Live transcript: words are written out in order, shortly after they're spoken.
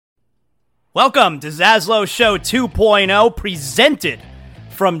Welcome to Zaslow Show 2.0, presented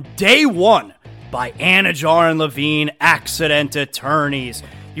from day one by Anajar and Levine Accident Attorneys.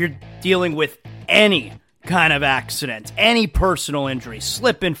 You're dealing with any kind of accident, any personal injury,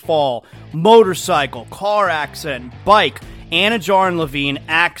 slip and fall, motorcycle, car accident, bike. Anajar and Levine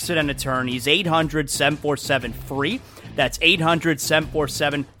Accident Attorneys, 800-747-FREE. That's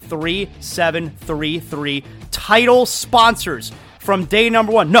 800-747-3733. Title sponsors from day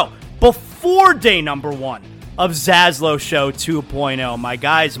number one. No, before day number one of Zaslow Show 2.0. My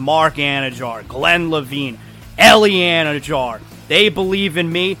guys Mark Anajar, Glenn Levine, Ellie Anajar. They believe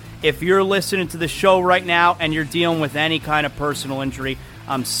in me. If you're listening to the show right now and you're dealing with any kind of personal injury,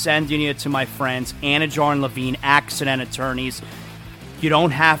 I'm sending you to my friends, Anajar and Levine Accident Attorneys. You don't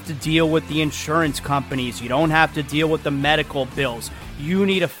have to deal with the insurance companies. You don't have to deal with the medical bills. You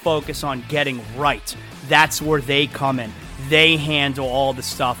need to focus on getting right. That's where they come in. They handle all the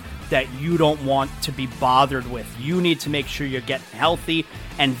stuff that you don't want to be bothered with. You need to make sure you're getting healthy,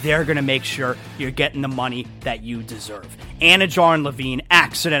 and they're going to make sure you're getting the money that you deserve. Anajar and Levine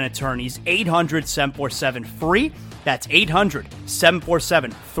Accident Attorneys, 800-747-FREE. That's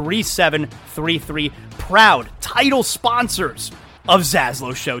 800-747-3733. Proud title sponsors of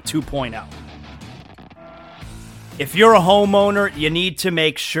Zaslow Show 2.0. If you're a homeowner, you need to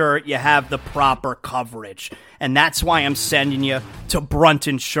make sure you have the proper coverage. And that's why I'm sending you to Brunt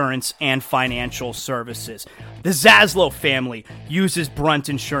Insurance and Financial Services. The Zaslow family uses Brunt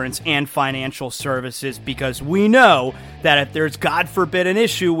Insurance and Financial Services because we know that if there's, God forbid, an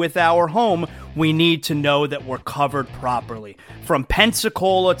issue with our home, we need to know that we're covered properly. From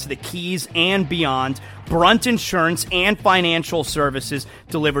Pensacola to the Keys and beyond, Brunt Insurance and Financial Services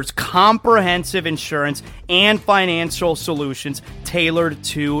delivers comprehensive insurance and financial solutions tailored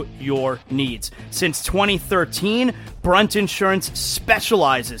to your needs. Since 2013, Brunt Insurance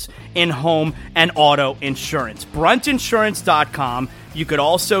specializes in home and auto insurance. BruntInsurance.com. You could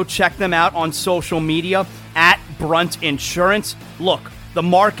also check them out on social media at Brunt Insurance. Look, the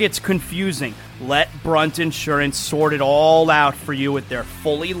market's confusing. Let Brunt Insurance sort it all out for you with their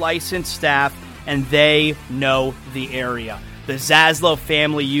fully licensed staff, and they know the area. The Zaslow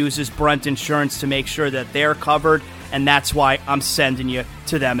family uses Brunt Insurance to make sure that they're covered, and that's why I'm sending you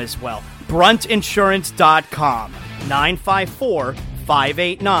to them as well. BruntInsurance.com,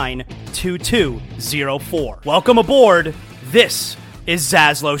 954-589-2204. Welcome aboard. This is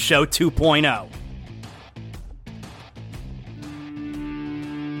Zaslow Show 2.0.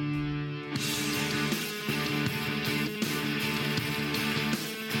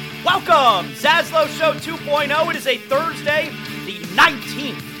 Welcome, Zaslow Show 2.0. It is a Thursday, the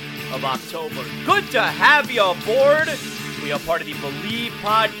 19th of October. Good to have you aboard. We are part of the Believe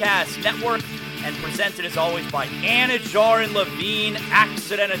Podcast Network and presented as always by Anajar and Levine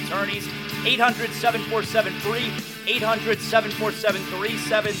Accident Attorneys. 800-747-FREE,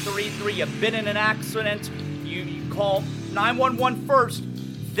 800-747-3733. You've been in an accident, you call 911 first,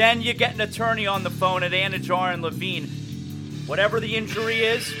 then you get an attorney on the phone at Anajar and Levine. Whatever the injury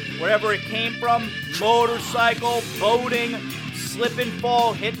is, wherever it came from, motorcycle, boating, slip and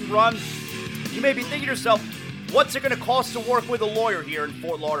fall, hit and run, you may be thinking to yourself, what's it going to cost to work with a lawyer here in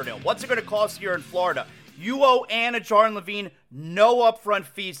Fort Lauderdale? What's it going to cost here in Florida? You owe Anajar and Levine no upfront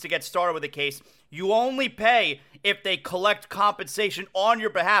fees to get started with a case. You only pay if they collect compensation on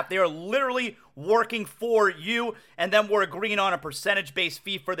your behalf. They are literally working for you, and then we're agreeing on a percentage-based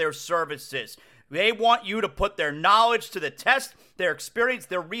fee for their services. They want you to put their knowledge to the test, their experience,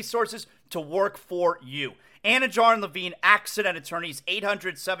 their resources to work for you. Anajar and Levine Accident Attorneys,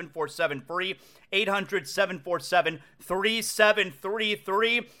 800-747-FREE,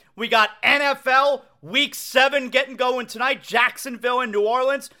 800-747-3733. We got NFL Week 7 getting going tonight, Jacksonville and New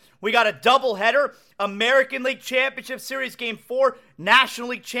Orleans. We got a doubleheader, American League Championship Series Game 4, National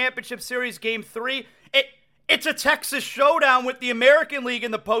League Championship Series Game 3. It's a Texas showdown with the American League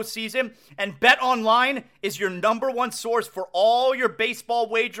in the postseason, and BetOnline is your number one source for all your baseball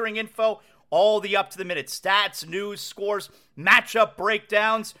wagering info, all the up-to-the-minute stats, news, scores, matchup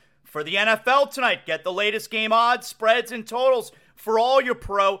breakdowns. For the NFL tonight, get the latest game odds, spreads, and totals for all your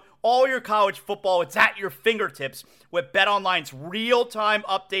pro, all your college football. It's at your fingertips with BetOnline's real-time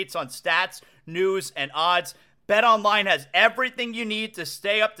updates on stats, news, and odds. BetOnline has everything you need to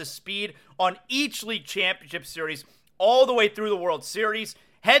stay up to speed on each league championship series all the way through the World Series.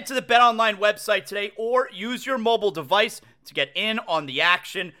 Head to the BetOnline website today or use your mobile device to get in on the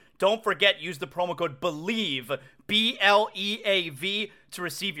action. Don't forget, use the promo code BELIEVE, B-L-E-A-V, to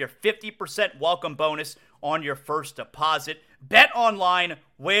receive your 50% welcome bonus on your first deposit. BetOnline,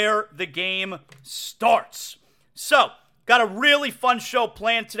 where the game starts. So, Got a really fun show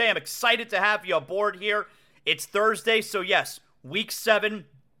planned today. I'm excited to have you aboard here. It's Thursday, so yes, Week 7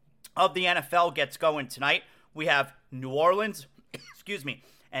 of the NFL gets going tonight. We have New Orleans,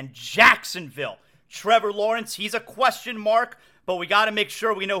 and Jacksonville. Trevor Lawrence, he's a question mark, but we got to make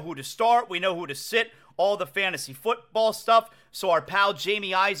sure we know who to start, we know who to sit, all the fantasy football stuff. So our pal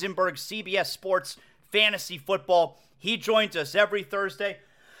Jamie Eisenberg, CBS Sports Fantasy Football, he joins us every Thursday.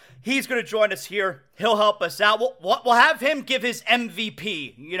 He's going to join us here. He'll help us out. We'll have him give his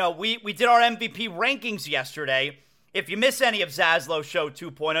MVP. You know, we did our MVP rankings yesterday. If you miss any of Zaslow Show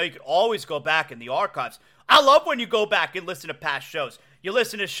 2.0, you can always go back in the archives. I love when you go back and listen to past shows. You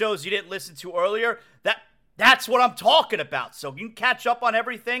listen to shows you didn't listen to earlier. That's what I'm talking about. So you can catch up on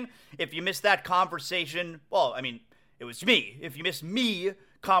everything. If you missed that conversation, well, I mean, it was me. If you missed me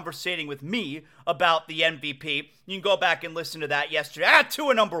conversating with me about the MVP, you can go back and listen to that yesterday. I got 2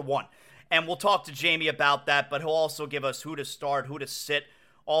 and number 1. And we'll talk to Jamie about that, but he'll also give us who to start, who to sit,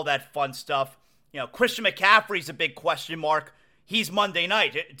 all that fun stuff. You know, Christian McCaffrey's a big question mark. He's Monday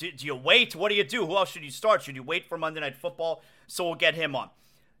night. Do you wait? What do you do? Who else should you start? Should you wait for Monday Night Football? So we'll get him on.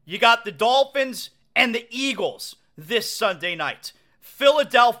 You got the Dolphins and the Eagles this Sunday night.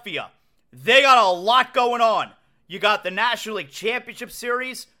 Philadelphia, they got a lot going on. You got the National League Championship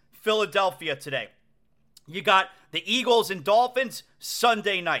Series, Philadelphia today. You got the Eagles and Dolphins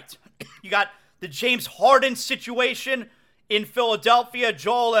Sunday night. You got the James Harden situation in Philadelphia,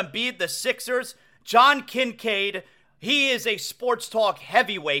 Joel Embiid, the Sixers, John Kincade. He is a sports talk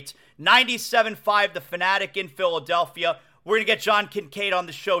heavyweight, 97.5 The Fanatic in Philadelphia. We're going to get John Kincade on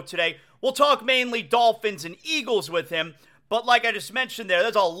the show today. We'll talk mainly Dolphins and Eagles with him, but like I just mentioned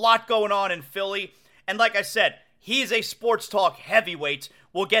there's a lot going on in Philly. And like I said, he's a sports talk heavyweight.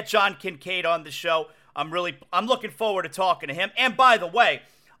 We'll get John Kincade on the show. I'm looking forward to talking to him. And by the way,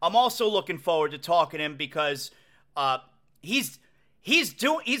 I'm also looking forward to talking to him because he's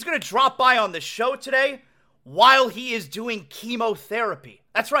going to drop by on the show today while he is doing chemotherapy.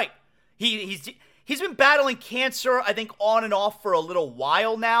 That's right. He's been battling cancer, I think, on and off for a little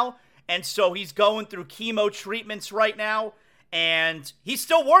while now. And so he's going through chemo treatments right now. And he's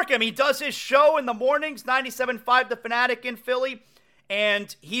still working. I mean, he does his show in the mornings, 97.5 The Fanatic in Philly.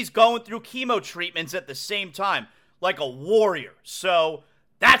 And he's going through chemo treatments at the same time, like a warrior. So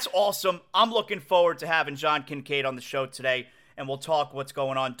that's awesome. I'm looking forward to having John Kincade on the show today. And we'll talk what's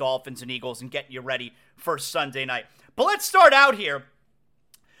going on, Dolphins and Eagles, and getting you ready for Sunday night. But let's start out here.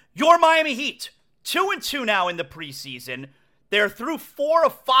 Your Miami Heat, 2-2 now in the preseason. They're through 4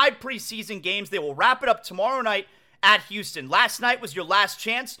 of 5 preseason games. They will wrap it up tomorrow night at Houston. Last night was your last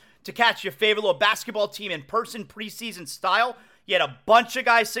chance to catch your favorite little basketball team in person, preseason style. You had a bunch of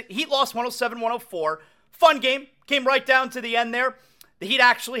guys. Heat lost 107-104. Fun game. Came right down to the end there. The Heat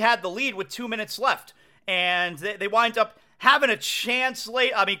actually had the lead with 2 minutes left. And they wind up having a chance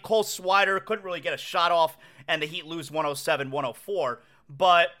late. I mean, Cole Swider couldn't really get a shot off, and the Heat lose 107-104.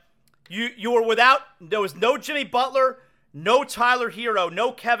 But you were without, there was no Jimmy Butler, no Tyler Hero,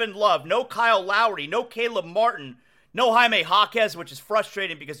 no Kevin Love, no Kyle Lowry, no Caleb Martin, no Jaime Jaquez, which is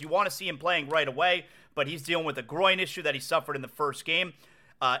frustrating because you want to see him playing right away, but he's dealing with a groin issue that he suffered in the first game.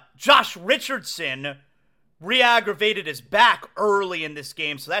 Josh Richardson re-aggravated his back early in this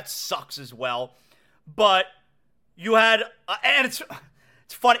game, so that sucks as well. But you had, and it's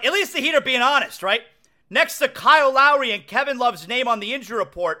funny, at least the Heat are being honest, right? Next to Kyle Lowry and Kevin Love's name on the injury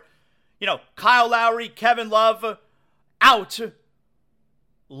report, you know, Kyle Lowry, Kevin Love, out.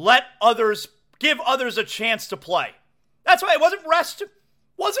 Give others a chance to play. That's why it wasn't rest,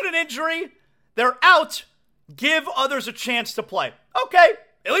 wasn't an injury. They're out. Give others a chance to play. Okay,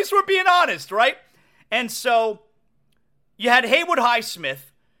 at least we're being honest, right? And so you had Haywood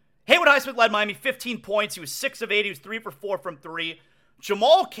Highsmith. Haywood Highsmith led Miami 15 points. He was 6 of 8. He was 3 for 4 from 3.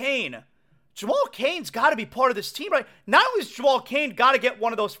 Jamal Cain's got to be part of this team, right? Not only has Jamal Cain got to get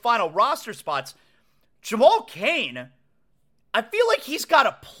one of those final roster spots, Jamal Cain, I feel like he's got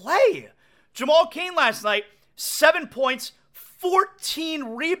to play. Jamal Cain last night, 7 points, 14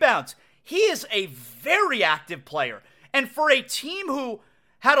 rebounds. He is a very active player. And for a team who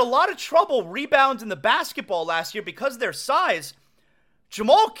had a lot of trouble rebounding the basketball last year because of their size,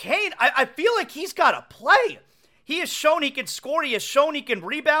 Jamal Cain, I feel like he's got to play. He has shown he can score. He has shown he can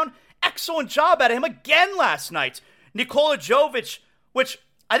rebound. Excellent job out of him again last night. Nikola Jovic, which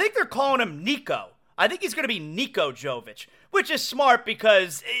I think they're calling him Nico. I think he's going to be Niko Jovic, which is smart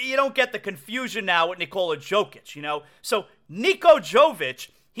because you don't get the confusion now with Nikola Jokic, you know? So Niko Jovic,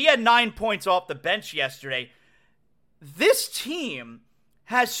 he had 9 points off the bench yesterday. This team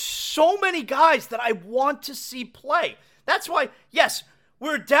has so many guys that I want to see play. That's why, yes,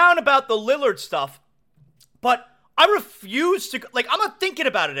 we're down about the Lillard stuff, but I refuse to, I'm not thinking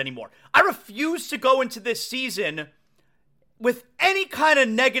about it anymore. I refuse to go into this season with any kind of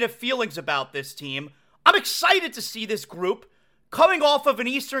negative feelings about this team. I'm excited to see this group coming off of an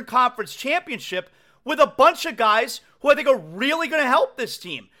Eastern Conference championship with a bunch of guys who I think are really going to help this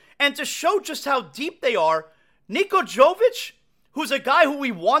team. And to show just how deep they are, Niko Jovic, who's a guy who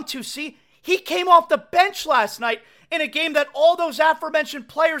we want to see, he came off the bench last night in a game that all those aforementioned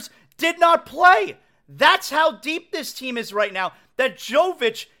players did not play. That's how deep this team is right now, that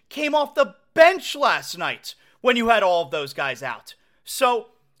Jovic came off the bench last night when you had all of those guys out. So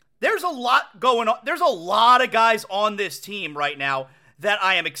there's a lot going on. There's a lot of guys on this team right now that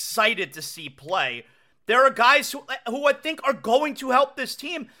I am excited to see play. There are guys who I think are going to help this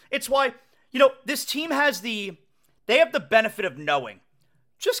team. It's why, this team they have the benefit of knowing,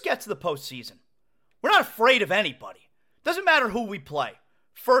 just get to the postseason. We're not afraid of anybody. Doesn't matter who we play.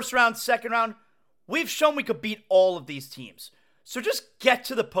 First round, second round, we've shown we could beat all of these teams. So just get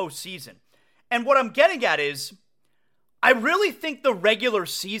to the postseason. And what I'm getting at is, I really think the regular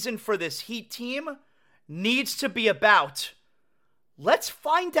season for this Heat team needs to be about, let's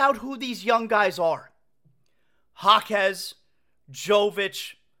find out who these young guys are. Jaquez,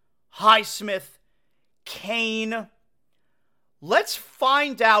 Jovic, Highsmith, Kane. Let's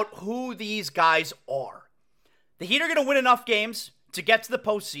find out who these guys are. The Heat are going to win enough games to get to the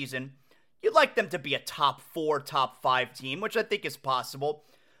postseason. You'd like them to be a top 4, top 5 team, which I think is possible.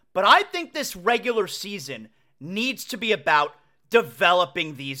 But I think this regular season needs to be about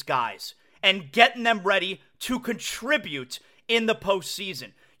developing these guys and getting them ready to contribute in the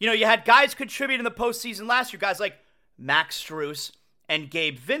postseason. You had guys contribute in the postseason last year, guys like Max Strus and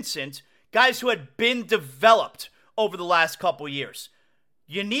Gabe Vincent, guys who had been developed over the last couple years.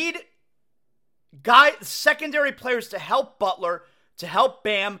 You need secondary players to help Butler, to help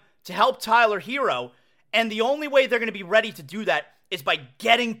Bam, to help Tyler Hero, and the only way they're going to be ready to do that is by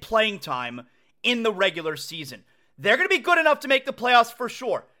getting playing time in the regular season. They're going to be good enough to make the playoffs for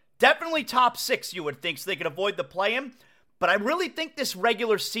sure. Definitely top 6, you would think, so they can avoid the play-in. But I really think this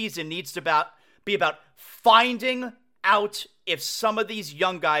regular season needs to be about finding out if some of these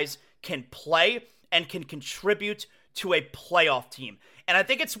young guys can play and can contribute to a playoff team. And I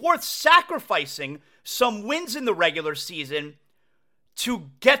think it's worth sacrificing some wins in the regular season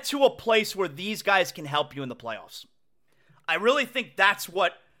to get to a place where these guys can help you in the playoffs. I really think that's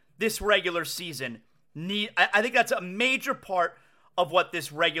what this regular season I think that's a major part of what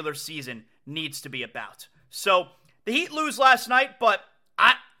this regular season needs to be about. So the Heat lose last night, but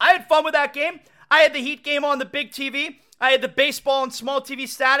I had fun with that game. I had the Heat game on the big TV. I had the baseball and small TV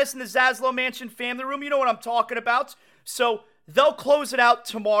status in the Zaslow Mansion family room. You know what I'm talking about. So they'll close it out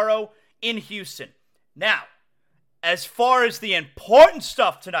tomorrow in Houston. Now, as far as the important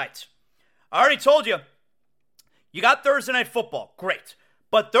stuff tonight, I already told you, you got Thursday Night Football. Great.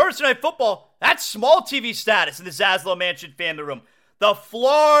 But Thursday Night Football, that's small TV status in the Zaslow Mansion family room. The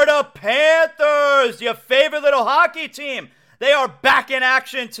Florida Panthers, your favorite little hockey team. They are back in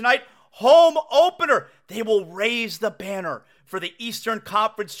action tonight. Home opener. They will raise the banner for the Eastern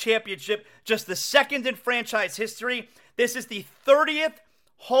Conference Championship, just the second in franchise history. This is the 30th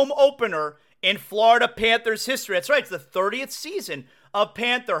home opener in Florida Panthers history. That's right, it's the 30th season of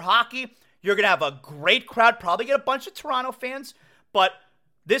Panther hockey. You're going to have a great crowd, probably get a bunch of Toronto fans, but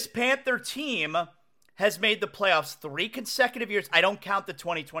this Panther team has made the playoffs 3 consecutive years. I don't count the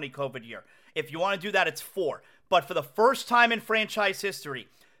 2020 COVID year. If you want to do that, it's 4. But for the first time in franchise history,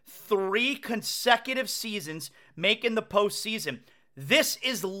 3 consecutive seasons making the postseason. This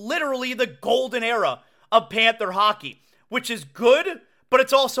is literally the golden era of Panther hockey, which is good, but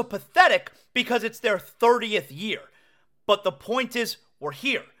it's also pathetic because it's their 30th year. But the point is, we're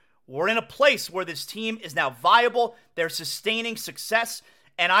here. We're in a place where this team is now viable. They're sustaining success.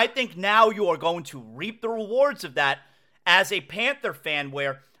 And I think now you are going to reap the rewards of that as a Panther fan,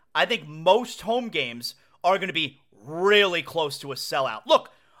 where I think most home games are going to be really close to a sellout.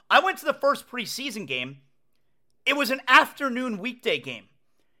 Look, I went to the first preseason game. It was an afternoon weekday game.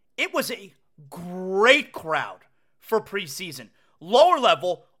 It was a great crowd for preseason. Lower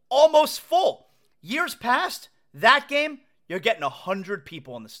level, almost full. Years past, that game, you're getting 100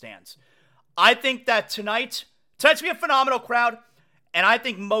 people in the stands. I think that tonight's going to be a phenomenal crowd, and I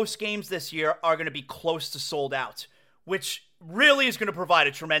think most games this year are going to be close to sold out, which really is going to provide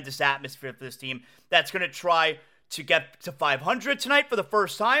a tremendous atmosphere for this team that's going to try to get to 500 tonight for the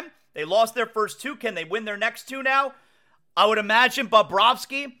first time. They lost their first 2. Can they win their next 2 now? I would imagine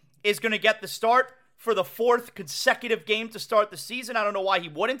Bobrovsky is going to get the start for the 4th consecutive game to start the season. I don't know why he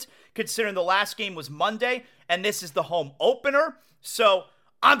wouldn't, considering the last game was Monday, and this is the home opener. So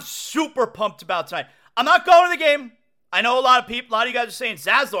I'm super pumped about tonight. I'm not going to the game. I know a lot of you guys are saying,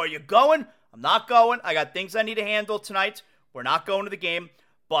 Zaslow, are you going? I'm not going. I got things I need to handle tonight. We're not going to the game,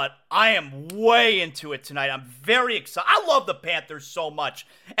 but I am way into it tonight. I'm very excited. I love the Panthers so much,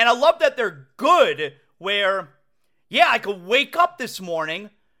 and I love that they're good where, yeah, I could wake up this morning,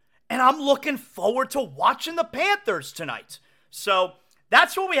 and I'm looking forward to watching the Panthers tonight. So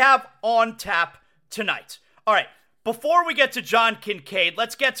that's what we have on tap tonight. All right, before we get to John Kincade,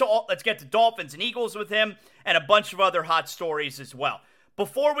 let's get to Dolphins and Eagles with him and a bunch of other hot stories as well.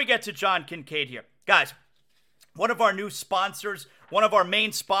 Before we get to John Kincade here, guys, one of our new sponsors, one of our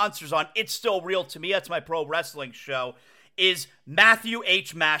main sponsors on It's Still Real to Me, that's my pro wrestling show, is Matthew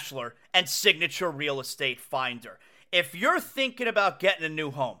H. Mashler and Signature Real Estate Finder. If you're thinking about getting a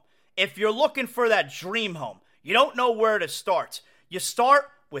new home, if you're looking for that dream home, you don't know where to start, you start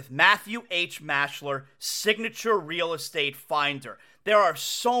with Matthew H. Mashler, Signature Real Estate Finder. There are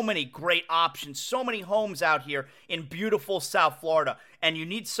so many great options, so many homes out here in beautiful South Florida, and you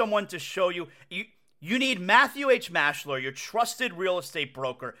need someone to show you. You need Matthew H. Mashler, your trusted real estate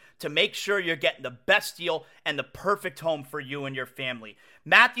broker, to make sure you're getting the best deal and the perfect home for you and your family.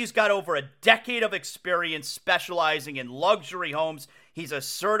 Matthew's got over a decade of experience specializing in luxury homes. He's a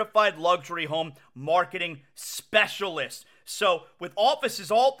certified luxury home marketing specialist. So with offices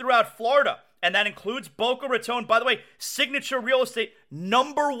all throughout Florida, and that includes Boca Raton. By the way, Signature Real Estate,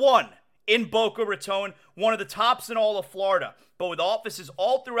 #1 in Boca Raton, one of the tops in all of Florida. But with offices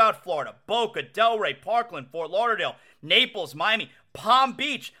all throughout Florida, Boca, Delray, Parkland, Fort Lauderdale, Naples, Miami, Palm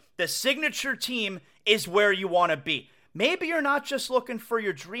Beach, the Signature team is where you want to be. Maybe you're not just looking for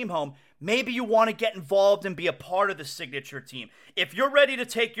your dream home. Maybe you want to get involved and be a part of the Signature team. If you're ready to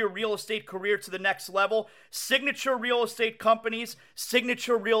take your real estate career to the next level, Signature Real Estate Companies,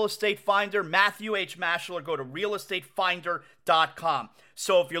 Signature Real Estate Finder, Matthew H. Mashler, go to realestatefinder.com.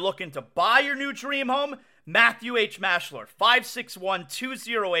 So if you're looking to buy your new dream home, Matthew H. Mashler,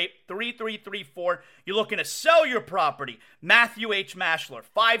 561-208-3334. You're looking to sell your property, Matthew H. Mashler,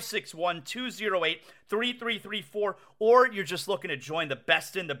 561-208-3334. Or you're just looking to join the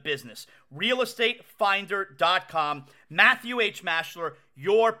best in the business, realestatefinder.com. Matthew H. Mashler,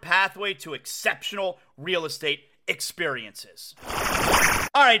 your pathway to exceptional real estate experiences.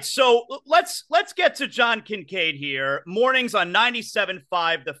 All right, so let's get to John Kincade here. Mornings on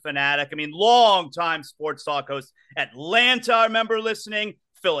 97.5 The Fanatic. I mean, long-time sports talk host. Atlanta, I remember listening.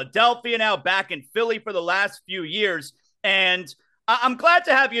 Philadelphia now, back in Philly for the last few years. And I'm glad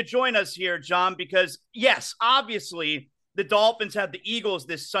to have you join us here, John, because, yes, obviously, the Dolphins have the Eagles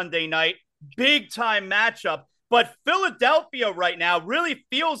this Sunday night. Big-time matchup. But Philadelphia right now really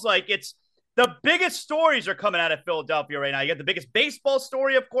feels like it's the biggest stories are coming out of Philadelphia right now. You got the biggest baseball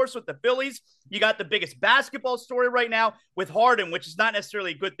story, of course, with the Phillies. You got the biggest basketball story right now with Harden, which is not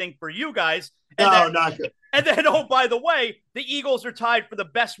necessarily a good thing for you guys. And not good. And then, oh, by the way, the Eagles are tied for the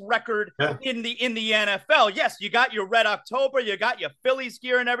best record in the NFL. Yes, you got your Red October, you got your Phillies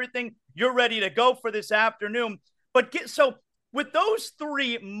gear and everything. You're ready to go for this afternoon. But so with those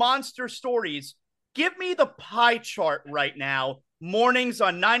three monster stories, give me the pie chart right now. Mornings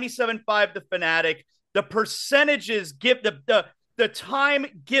on 97.5 The Fanatic, the percentages give the time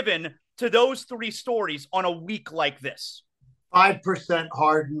given to those three stories on a week like this. 5%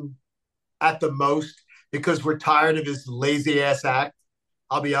 Harden at the most, because we're tired of his lazy ass act.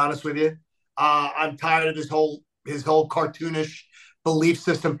 I'll be honest with you. I'm tired of his whole cartoonish belief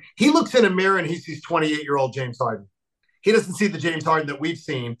system. He looks in a mirror and he sees 28-year-old James Harden. He doesn't see the James Harden that we've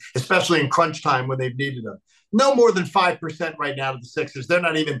seen, especially in crunch time when they've needed him. No more than 5% right now to the Sixers. They're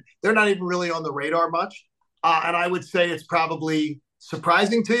not even really on the radar much. And I would say it's probably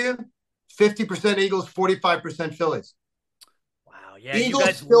surprising to you. 50% Eagles, 45% Phillies. Wow, yeah, Eagles, you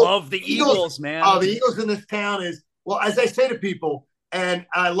guys love the Eagles, man. Oh, the Eagles in this town is, well, as I say to people, and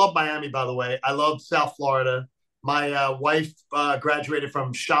I love Miami, by the way. I love South Florida. My wife graduated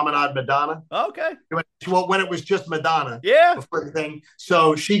from Chaminade, Madonna. Okay. Well, when it was just Madonna. Yeah. Before the thing.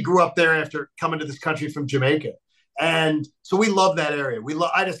 So she grew up there after coming to this country from Jamaica. And so we love that area.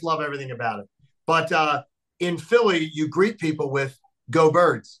 I just love everything about it. But in Philly, you greet people with "Go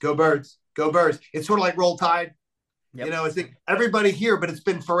Birds, go Birds, go Birds." It's sort of like Roll Tide. Yep. You know, it's like everybody here, but it's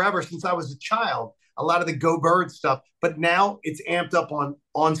been forever since I was a child. A lot of the Go Birds stuff. But now it's amped up on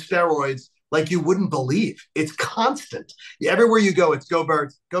steroids. Like you wouldn't believe. It's constant. Everywhere you go, it's Go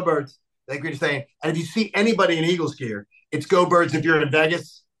Birds, go Birds. Like you're saying. And if you see anybody in Eagles gear, it's Go Birds if you're in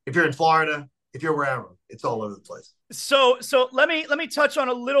Vegas, if you're in Florida, if you're wherever. It's all over the place. So let me touch on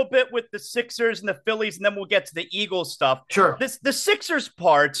a little bit with the Sixers and the Phillies, and then we'll get to the Eagles stuff. Sure. The Sixers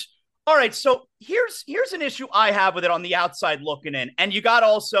part. All right, so here's an issue I have with it on the outside looking in. And you got to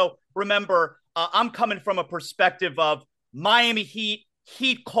also remember, I'm coming from a perspective of Miami Heat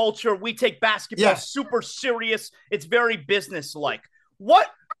culture. We take basketball Yes. super serious. It's very business-like.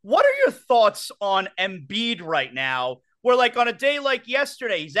 What What are your thoughts on Embiid right now? Where, like, on a day like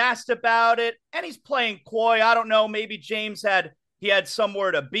yesterday, he's asked about it and he's playing coy. I don't know. Maybe he had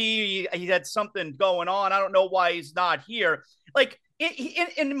somewhere to be. He had something going on. I don't know why he's not here. Like,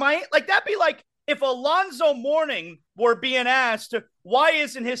 in my, like, that'd be like if Alonzo Mourning were being asked, why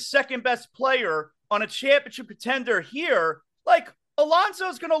isn't his second best player on a championship contender here? Like,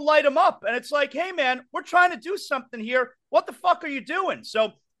 Alonzo's going to light him up. And it's like, hey, man, we're trying to do something here. What the fuck are you doing?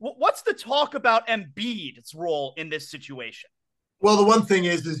 So, what's the talk about Embiid's role in this situation? Well, the one thing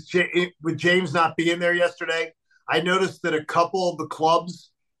is with James not being there yesterday, I noticed that a couple of the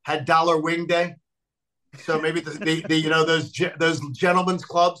clubs had Dollar Wing Day. So maybe the you know those gentlemen's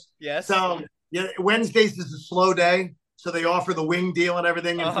clubs. Yes. So yeah, Wednesdays is a slow day, so they offer the wing deal and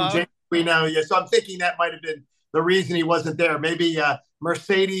everything. And from James, we know. Yeah, so I'm thinking that might have been the reason he wasn't there. Maybe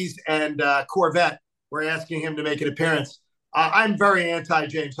Mercedes and Corvette were asking him to make an appearance. I'm very anti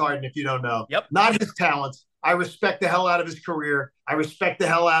James Harden, if you don't know. Yep. Not his talents. I respect the hell out of his career. I respect the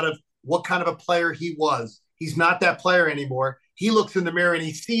hell out of what kind of a player he was. He's not that player anymore. He looks in the mirror and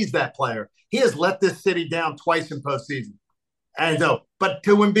he sees that player. He has let this city down twice in postseason. And so, but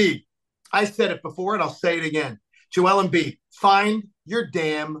to Embiid, I said it before and I'll say it again. Joel Embiid, find your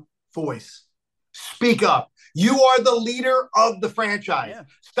damn voice. Speak up. You are the leader of the franchise. Yeah.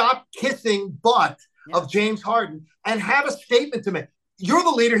 Stop kissing butt of James Harden and have a statement to make. You're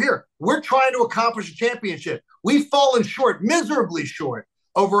the leader here. We're trying to accomplish a championship. We've fallen short, miserably short,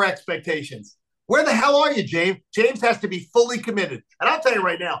 over expectations. Where the hell are you, James? James has to be fully committed. And I'll tell you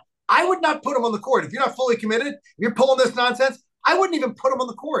right now, I would not put him on the court. If you're not fully committed, if you're pulling this nonsense, I wouldn't even put him on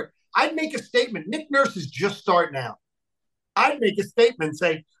the court. I'd make a statement. Nick Nurse is just starting out. I'd make a statement and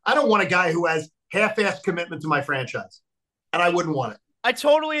say, I don't want a guy who has half-assed commitment to my franchise. And I wouldn't want it. I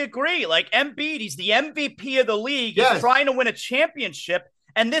totally agree. Like, Embiid, he's the MVP of the league. He's trying to win a championship.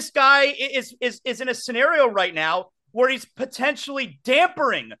 And this guy is in a scenario right now where he's potentially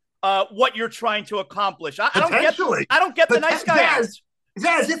dampering what you're trying to accomplish. I don't get the nice guy out.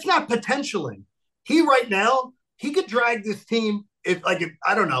 Zaz, it's not potentially. He right now, he could drag this team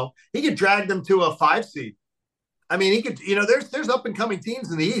I don't know, he could drag them to a 5 seed. I mean, he could, there's up and coming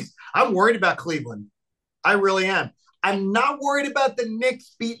teams in the East. I'm worried about Cleveland. I really am. I'm not worried about the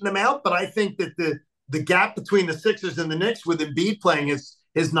Knicks beating them out, but I think that the gap between the Sixers and the Knicks with Embiid playing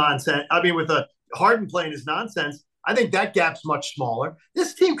his nonsense, with Harden playing his nonsense, I think that gap's much smaller.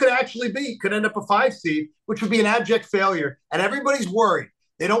 This team could end up a 5 seed, which would be an abject failure. And everybody's worried.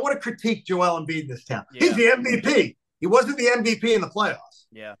 They don't want to critique Joel Embiid in this town. Yeah. He's the MVP. He wasn't the MVP in the playoffs.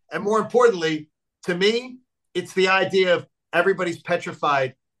 Yeah. And more importantly, to me, it's the idea of everybody's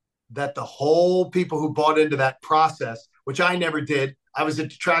petrified that the whole people who bought into that process, which I never did, I was a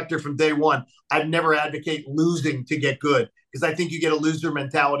detractor from day one. I'd never advocate losing to get good because I think you get a loser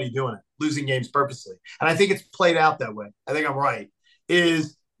mentality doing it, losing games purposely. And I think it's played out that way. I think I'm right.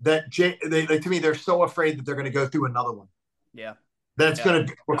 Is that to me, they're so afraid that they're going to go through another one. Yeah. That's going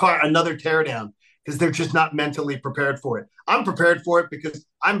to require another teardown because they're just not mentally prepared for it. I'm prepared for it because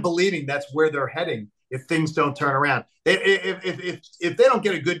I'm believing that's where they're heading if things don't turn around. If they don't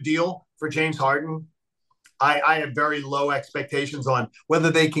get a good deal for James Harden, I have very low expectations on whether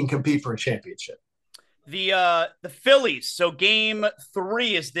they can compete for a championship. The Phillies. So game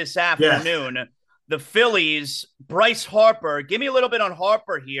 3 is this afternoon. Yes. The Phillies, Bryce Harper. Give me a little bit on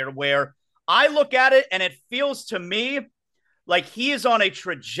Harper here, where I look at it and it feels to me like he is on a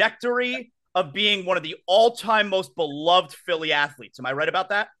trajectory of being one of the all-time most beloved Philly athletes. Am I right about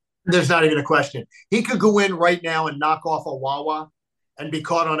that? There's not even a question. He could go in right now and knock off a Wawa and be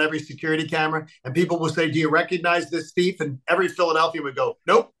caught on every security camera. And people will say, do you recognize this thief? And every Philadelphia would go,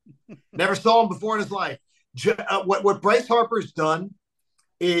 nope, never saw him before in his life. What Bryce Harper's done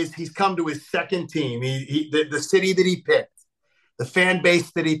is he's come to his second team, the city that he picked, the fan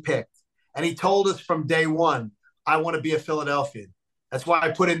base that he picked. And he told us from day one, I want to be a Philadelphian. That's why I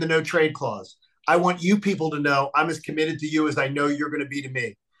put in the no trade clause. I want you people to know I'm as committed to you as I know you're going to be to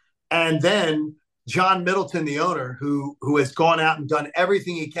me. And then John Middleton, the owner, who has gone out and done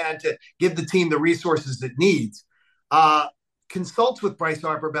everything he can to give the team the resources it needs, consults with Bryce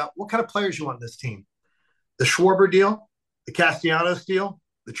Harper about what kind of players you want in this team. The Schwarber deal, the Castellanos deal,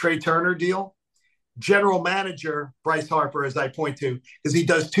 the Trey Turner deal. General manager Bryce Harper, as I point to, because he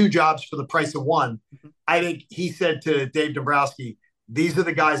does 2 jobs for the price of one. I think he said to Dave Dombrowski, these are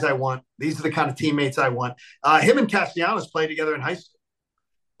the guys I want. These are the kind of teammates I want. Him and Castellanos played together in high school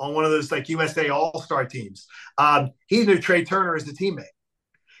on one of those like USA All-Star teams. He knew Trey Turner as a teammate.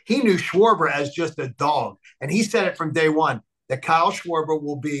 He knew Schwarber as just a dog. And he said it from day one that Kyle Schwarber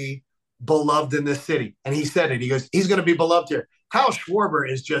will be beloved in this city. And he said it. He goes, he's going to be beloved here. Kyle Schwarber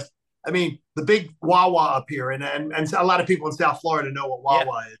is just, I mean, the big Wawa up here. And a lot of people in South Florida know what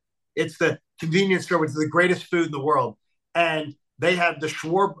Wawa is. It's the convenience store, which is the greatest food in the world. And they have the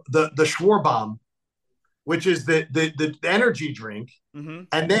Schwarbomb, which is the energy drink. Mm-hmm.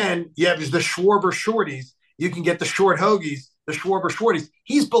 And then you have the Schwarber Shorties. You can get the short hoagies, the Schwarber Shorties.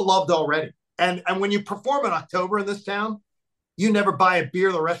 He's beloved already. And when you perform in October in this town, you never buy a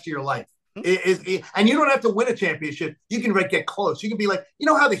beer the rest of your life. And you don't have to win a championship. You can get close. You can be like, you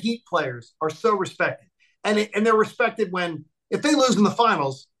know how the Heat players are so respected. And they're respected when, if they lose in the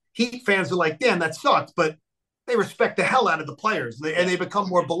finals, Heat fans are like, damn, that sucks. But they respect the hell out of the players. And they become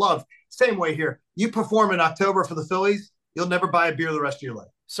more beloved. Same way here. You perform in October for the Phillies, you'll never buy a beer the rest of your life.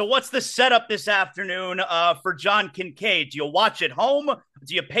 So what's the setup this afternoon for John Kincade? Do you watch at home?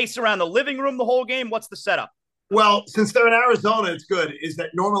 Do you pace around the living room the whole game? What's the setup? Well, since they're in Arizona, it's good. Is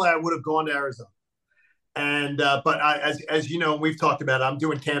that normally I would have gone to Arizona. And but as you know, we've talked about it, I'm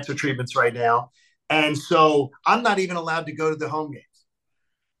doing cancer treatments right now. And so I'm not even allowed to go to the home games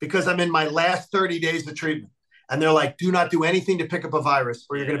because I'm in my last 30 days of treatment. And they're like, do not do anything to pick up a virus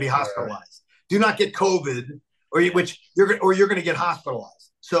or you're going to be hospitalized. Do not get COVID or you're going to get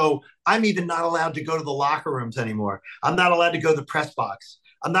hospitalized. So I'm even not allowed to go to the locker rooms anymore. I'm not allowed to go to the press box.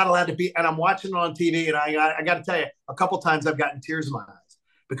 I'm not allowed to be, and I'm watching it on TV. And I got to tell you, a couple of times I've gotten tears in my eyes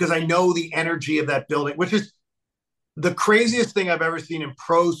because I know the energy of that building, which is the craziest thing I've ever seen in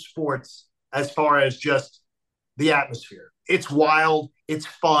pro sports as far as just the atmosphere. It's wild. It's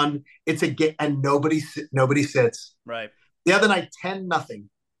fun. It's and nobody sits. Right. The other night, 10-0. And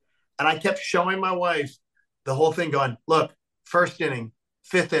I kept showing my wife the whole thing going, look, first inning,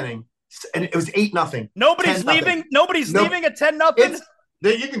 fifth inning, and it was 8-0. Nobody's leaving. Nobody's leaving at 10-0.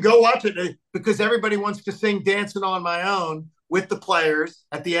 You can go watch it because everybody wants to sing "Dancing on My Own" with the players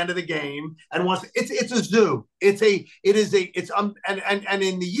at the end of the game, and it's a zoo. And in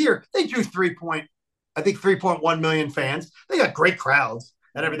the year they drew 3.1 million fans. They got great crowds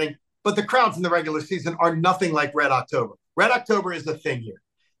and everything, but the crowds in the regular season are nothing like Red October. Red October is the thing here,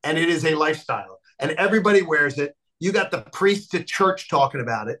 and it is a lifestyle, and everybody wears it. You got the priests at church talking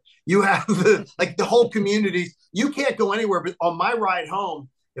about it. You have the whole communities. You can't go anywhere. But on my ride home,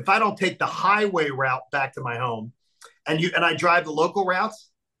 if I don't take the highway route back to my home, and I drive the local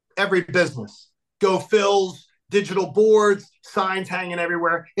routes, every business, Go Phils, digital boards, signs hanging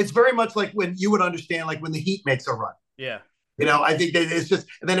everywhere. It's very much like when you would understand, like when the Heat makes a run. Yeah. You know, I think that it's just,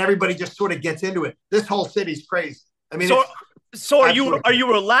 and then everybody just sort of gets into it. This whole city's crazy. I mean, so are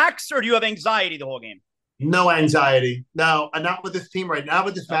you relaxed or do you have anxiety the whole game? No anxiety. No, not with this team right now,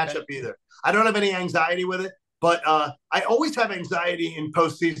 with this matchup either. I don't have any anxiety with it, but I always have anxiety in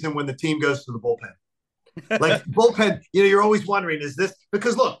postseason when the team goes to the bullpen. Like bullpen, you're always wondering, is this,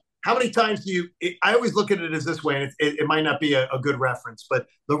 because look, how many times I always look at it as this way, and it might not be a good reference, but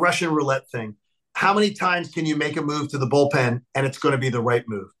the Russian roulette thing, how many times can you make a move to the bullpen and it's going to be the right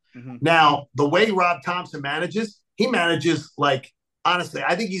move? Mm-hmm. Now, the way Rob Thompson he manages like, honestly,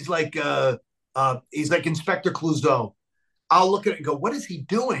 I think he's like Inspector Clouseau. I'll look at it and go, what is he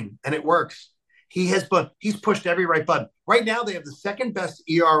doing? And it works. He's pushed every right button. Right now, they have the second best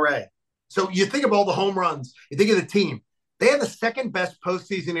ERA. So you think of all the home runs, you think of the team. They have the second best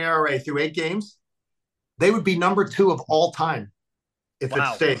postseason ERA through 8 games. They would be number 2 of all time if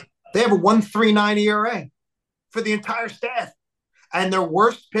it stayed. They have a 1.39 ERA for the entire staff. And their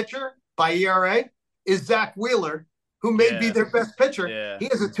worst pitcher by ERA is Zach Wheeler, who may be their best pitcher. Yeah. He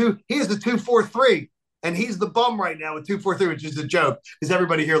has a 2.43, and he's the bum right now with 2.43, which is a joke because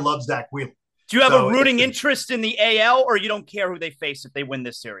everybody here loves Zach Wheeler. Do you have a rooting interest in the AL, or you don't care who they face if they win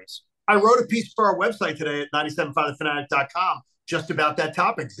this series? I wrote a piece for our website today at 975thefanatic.com just about that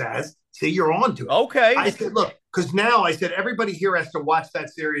topic, Zaz. See, you're on to it. Okay. I said, look, because now I said everybody here has to watch that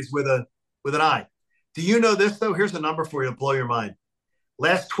series with an eye. Do you know this, though? Here's a number for you to blow your mind.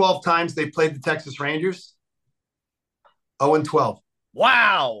 Last 12 times they played the Texas Rangers, 0-12.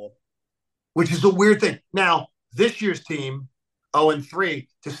 Wow. Which is a weird thing. Now, this year's team, 0-3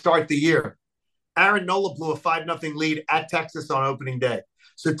 to start the year. Aaron Nola blew a 5-0 lead at Texas on opening day.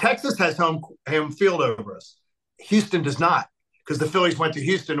 So Texas has home field over us. Houston does not, because the Phillies went to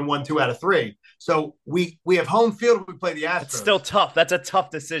Houston and won 2 out of 3. So we have home field. We play the Astros. It's still tough. That's a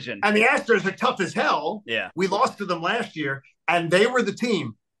tough decision. And the Astros are tough as hell. Yeah. We lost to them last year, and they were the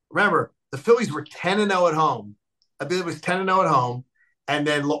team. Remember, the Phillies were 10-0 at home. I believe it was 10-0 at home, and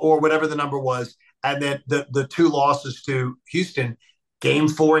then, or whatever the number was, and then the 2 losses to Houston, Game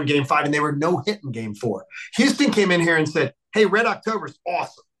 4 and Game 5, and they were no hit in Game 4. Houston came in here and said, hey, Red October's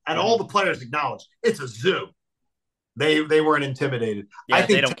awesome. And all the players acknowledged it's a zoo. They weren't intimidated. Yeah,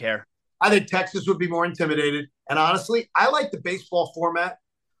 they don't care. I think Texas would be more intimidated. And honestly, I like the baseball format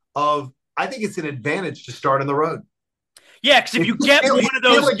of, I think it's an advantage to start on the road. Yeah, because if you get one of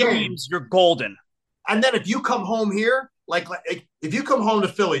those games, you're golden. And then if you come home here, like if you come home to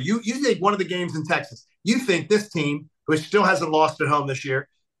Philly, you think one of the games in Texas, you think this team, which still hasn't lost at home this year,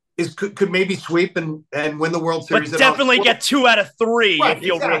 could maybe sweep and win the World Series. But definitely get 2 out of 3. Right,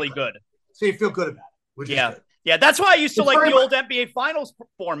 you feel really good. So you feel good about it, which is good. Yeah, that's why I used to like the old NBA Finals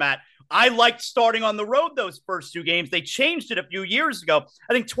format. I liked starting on the road those first 2 games. They changed it a few years ago.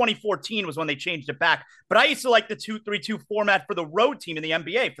 I think 2014 was when they changed it back. But I used to like the 2-3-2 format for the road team in the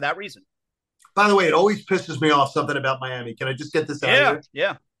NBA for that reason. By the way, it always pisses me off something about Miami. Can I just get this out of here?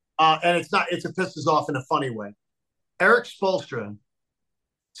 Yeah. And it pisses off in a funny way. Erik Spoelstra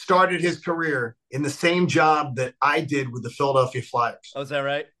started his career in the same job that I did with the Philadelphia Flyers. Oh, is that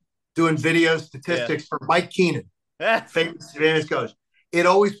right? Doing video statistics for Mike Keenan, famous coach. It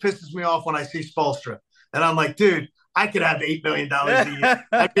always pisses me off when I see Spoelstra. And I'm like, dude, I could have $8 million a year.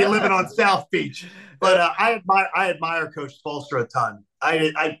 I'd be living on South Beach. But I admire Coach Spoelstra a ton.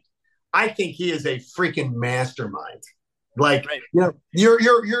 I think he is a freaking mastermind. Like, your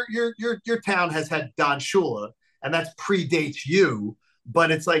town has had Don Shula, and that predates you.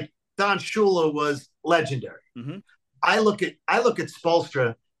 But it's like Don Shula was legendary. Mm-hmm. I look at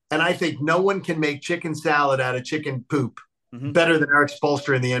Spoelstra, and I think no one can make chicken salad out of chicken poop better than Erik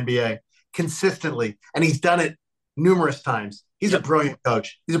Spoelstra in the NBA consistently. And he's done it numerous times. He's a brilliant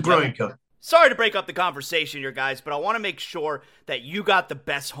coach. Coach. Sorry to break up the conversation here, guys, but I want to make sure that you got the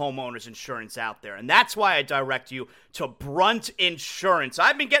best homeowners insurance out there. And that's why I direct you to Brunt Insurance.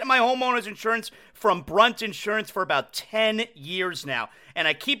 I've been getting my homeowners insurance from Brunt Insurance for about 10 years now. And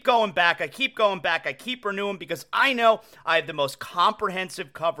I keep going back. I keep renewing because I know I have the most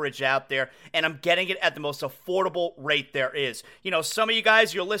comprehensive coverage out there, and I'm getting it at the most affordable rate there is. You know, some of you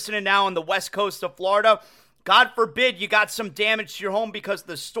guys, you're listening now on the west coast of Florida. God forbid you got some damage to your home because of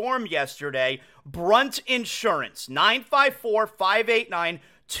the storm yesterday. Brunt Insurance,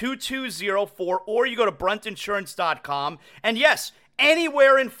 954-589-2204, or you go to bruntinsurance.com. And yes,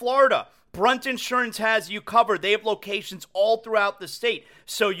 anywhere in Florida, Brunt Insurance has you covered. They have locations all throughout the state.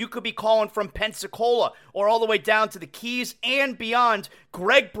 So you could be calling from Pensacola or all the way down to the Keys and beyond.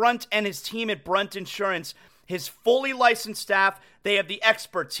 Greg Brunt and his team at Brunt Insurance, his fully licensed staff, they have the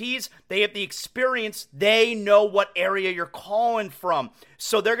expertise, they have the experience, they know what area you're calling from.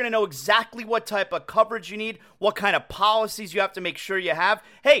 So they're going to know exactly what type of coverage you need, what kind of policies you have to make sure you have.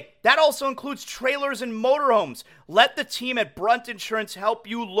 Hey, that also includes trailers and motorhomes. Let the team at Brunt Insurance help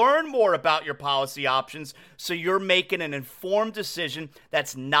you learn more about your policy options so you're making an informed decision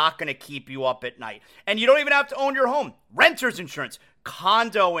that's not going to keep you up at night. And you don't even have to own your home. Renter's insurance,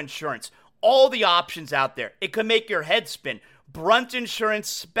 condo insurance, all the options out there. It could make your head spin. Brunt Insurance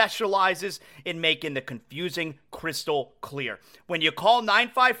specializes in making the confusing crystal clear. When you call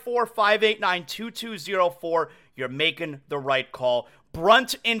 954-589-2204, you're making the right call.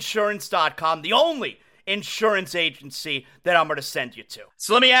 Bruntinsurance.com, the only insurance agency that I'm going to send you to.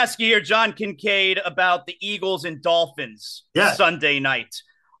 So let me ask you here, John Kincade, about the Eagles and Dolphins Sunday night.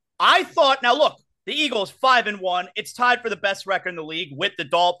 I thought, now look, the Eagles 5-1. It's tied for the best record in the league with the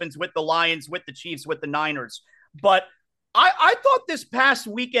Dolphins, with the Lions, with the Chiefs, with the Niners. But I thought this past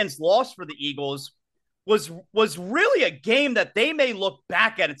weekend's loss for the Eagles was really a game that they may look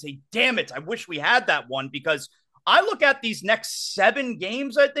back at and say, damn it, I wish we had that one, because I look at these next 7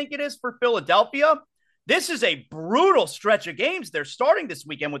 games, I think it is, for Philadelphia. This is a brutal stretch of games they're starting this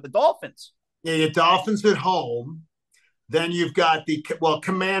weekend with the Dolphins. Yeah, your Dolphins at home. Then you've got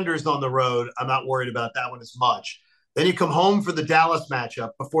Commanders on the road. I'm not worried about that one as much. Then you come home for the Dallas matchup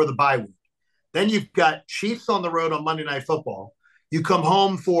before the bye week. Then you've got Chiefs on the road on Monday Night Football. You come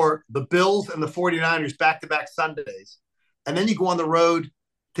home for the Bills and the 49ers back-to-back Sundays. And then you go on the road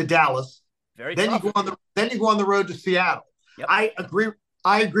to Dallas. Then you go on the road to Seattle. Yep. I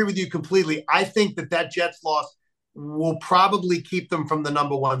agree with you completely. I think that Jets loss will probably keep them from the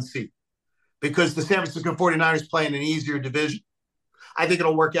number 1 seed, because the San Francisco 49ers play in an easier division. I think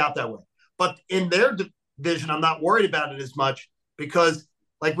it'll work out that way. But in their division, I'm not worried about it as much, because,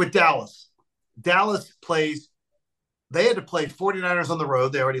 like with Dallas plays – they had to play 49ers on the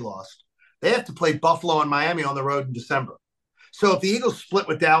road. They already lost. They have to play Buffalo and Miami on the road in December. So if the Eagles split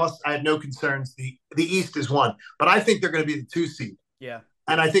with Dallas, I have no concerns. The East is 1. But I think they're going to be the 2 seed. Yeah.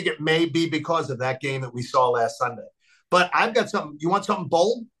 And I think it may be because of that game that we saw last Sunday. But I've got something – you want something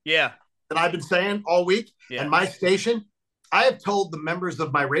bold? Yeah. That I've been saying all week. Yeah. And my station, I have told the members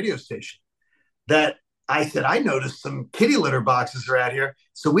of my radio station that I said, I noticed some kitty litter boxes are out here.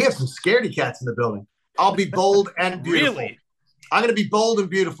 So we have some scaredy cats in the building. I'll be bold and beautiful. Really? I'm going to be bold and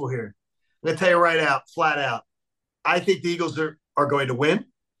beautiful here. I'm going to tell you right out, flat out. I think the Eagles are going to win.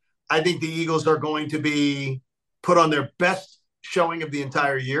 I think the Eagles are going to be put on their best showing of the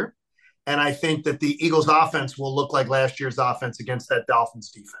entire year. And I think that the Eagles offense will look like last year's offense against that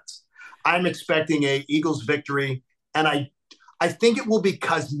Dolphins defense. I'm expecting a Eagles victory. And I think it will be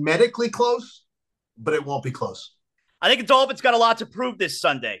cosmetically close, but it won't be close. I think the Dolphins got a lot to prove this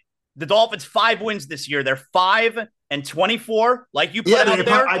Sunday. The Dolphins 5 wins this year. They're 5-24, like you put out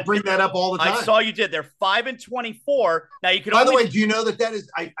there. I bring that up all the time. I saw you did. They're 5-24. Now you can. By the way, do you know that is?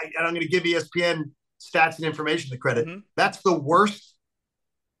 And I'm going to give ESPN stats and information the credit. Mm-hmm. That's the worst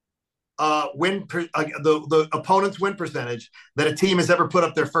the opponent's win percentage that a team has ever put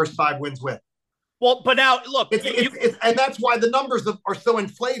up their first 5 wins with. Well, but now look, and that's why the numbers are so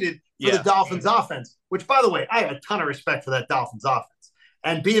inflated for the Dolphins offense. Which, by the way, I have a ton of respect for that Dolphins offense.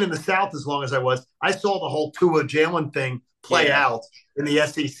 And being in the South as long as I was, I saw the whole Tua Jalen thing play out in the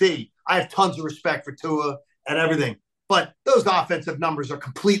SEC. I have tons of respect for Tua and everything, but those offensive numbers are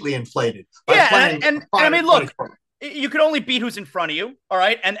completely inflated. And I mean, look, you can only beat who's in front of you, all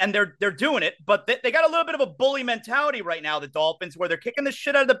right? And they're doing it, but they got a little bit of a bully mentality right now, the Dolphins, where they're kicking the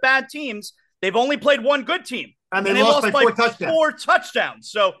shit out of the bad teams. They've only played one good team, and they lost by 4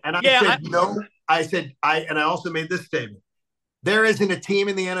 touchdowns. So, and I said I also made this statement. There isn't a team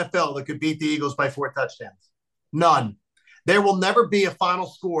in the NFL that could beat the Eagles by 4 touchdowns. None. There will never be a final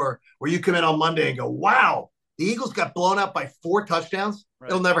score where you come in on Monday and go, wow, the Eagles got blown out by 4 touchdowns. Right.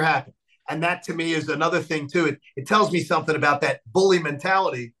 It'll never happen. And that to me is another thing too. It tells me something about that bully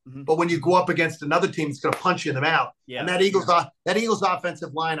mentality. Mm-hmm. But when you go up against another team that's going to punch you in the mouth, and that Eagles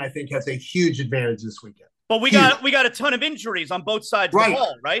offensive line, I think, has a huge advantage this weekend. But we got a ton of injuries on both sides of the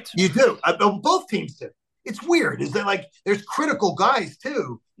ball, right? You do. Both teams do. It's weird. Is that like there's critical guys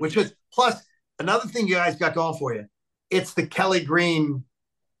too, which is plus another thing you guys got going for you. It's the Kelly Green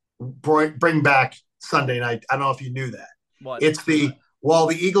bring back Sunday night. I don't know if you knew that. What? It's the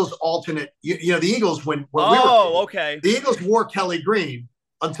Eagles alternate. You know the Eagles when okay. The Eagles wore Kelly Green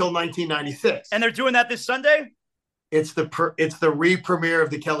until 1996, and they're doing that this Sunday. It's the re-premiere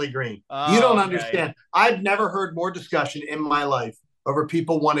of the Kelly Green. You don't understand. I've never heard more discussion in my life over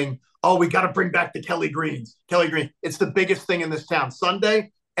people wanting. Oh, we got to bring back the Kelly Greens. Kelly Green. It's the biggest thing in this town.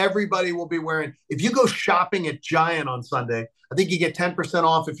 Sunday, everybody will be wearing. If you go shopping at Giant on Sunday, I think you get 10%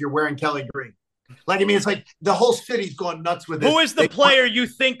 off if you're wearing Kelly Green. Like, I mean, it's like the whole city's going nuts with this. Who is the player you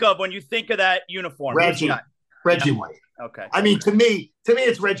think of when you think of that uniform? Reggie White. Okay. I mean, to me,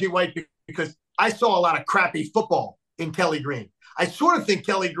 it's Reggie White because I saw a lot of crappy football in Kelly Green. I sort of think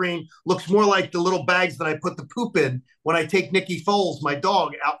Kelly Green looks more like the little bags that I put the poop in when I take Nikki Foles, my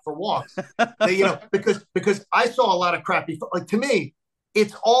dog, out for walks. Because I saw a lot of crappy. Like to me,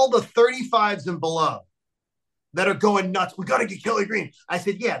 it's all the 35s and below that are going nuts. We got to get Kelly Green. I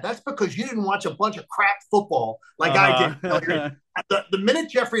said, yeah, that's because you didn't watch a bunch of crap football like I did. Kelly Green. The minute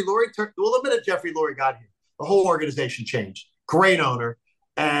Jeffrey Lurie got here, the whole organization changed. Great owner,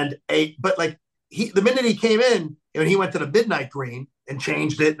 the minute he came in. And he went to the midnight green and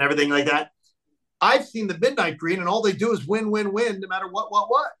changed it and everything like that. I've seen the midnight green, and all they do is win, no matter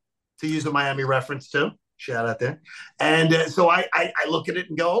what. To use a Miami reference too, shout out there. And so I look at it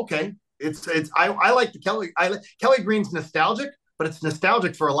and go, okay, I like the Kelly Green's nostalgic, but it's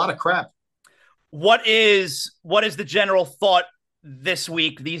nostalgic for a lot of crap. What is the general thought this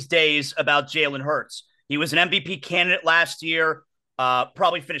week, these days, about Jalen Hurts? He was an MVP candidate last year.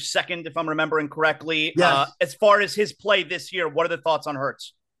 Probably finished second, if I'm remembering correctly. Yes. As far as his play this year, what are the thoughts on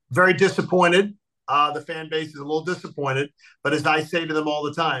Hurts? Very disappointed. The fan base is a little disappointed. But as I say to them all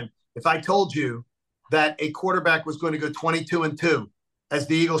the time, if I told you that a quarterback was going to go 22-2 as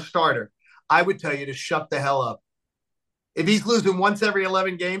the Eagles starter, I would tell you to shut the hell up. If he's losing once every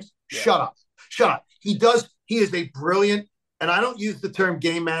 11 games, shut up. He is a brilliant, and I don't use the term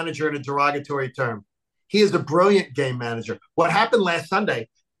game manager in a derogatory term. He is a brilliant game manager. What happened last Sunday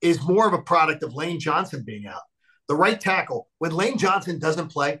is more of a product of Lane Johnson being out. The right tackle, when Lane Johnson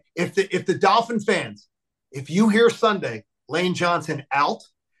doesn't play, if the Dolphin fans, if you hear Sunday, Lane Johnson out,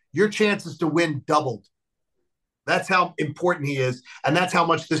 your chances to win doubled. That's how important he is, and that's how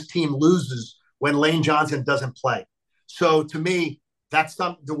much this team loses when Lane Johnson doesn't play. So to me, that's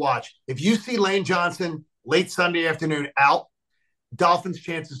something to watch. If you see Lane Johnson late Sunday afternoon out, Dolphins'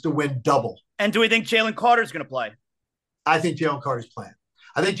 chances to win double. And do we think Jalen Carter's going to play? I think Jalen Carter's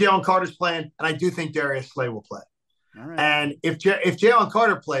playing. And I do think Darius Slay will play. All right. And if Jalen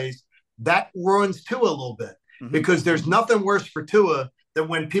Carter plays, that ruins Tua a little bit because there's nothing worse for Tua than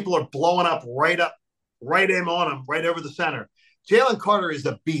when people are blowing up right up right in on him, right over the center. Jalen Carter is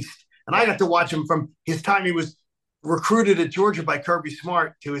a beast. And I got to watch him from his time he was recruited at Georgia by Kirby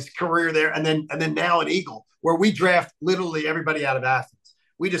Smart to his career there, and then now at Eagle, where we draft literally everybody out of Athens.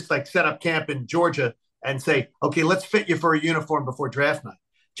 We just like set up camp in Georgia and say, okay, let's fit you for a uniform before draft night.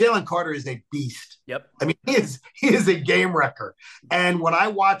 Jalen Carter is a beast. Yep. I mean, he is a game wrecker. And when I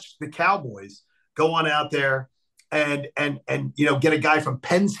watched the Cowboys go on out there and get a guy from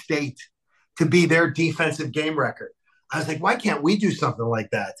Penn State to be their defensive game wrecker, I was like, why can't we do something like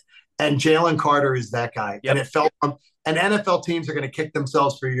that? And Jalen Carter is that guy. Yep. And it felt, and NFL teams are going to kick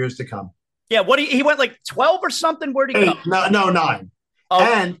themselves for years to come. Yeah. He went like 12 or something. Where'd he go? No, 9.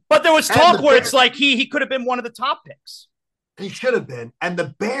 Oh, but there was talk where it's like he could have been one of the top picks. He should have been. And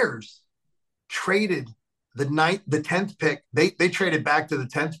the Bears traded the 10th pick. They traded back to the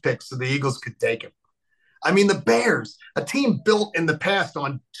 10th pick so the Eagles could take him. I mean, the Bears, a team built in the past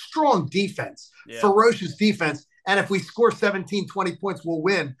on strong defense, ferocious defense. And if we score 17, 20 points, we'll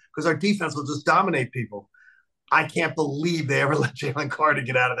win because our defense will just dominate people. I can't believe they ever let Jalen Carter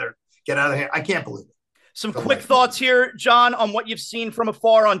get out of there. I can't believe it. Some quick thoughts here, John, on what you've seen from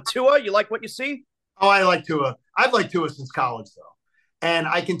afar on Tua. You like what you see? Oh, I like Tua. I've liked Tua since college, though. And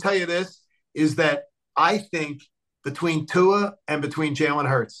I can tell you this, is that I think between Tua and between Jalen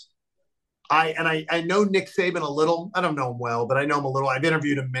Hurts, I know Nick Saban a little. I don't know him well, but I know him a little. I've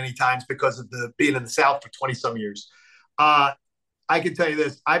interviewed him many times because of being in the South for 20-some years. I can tell you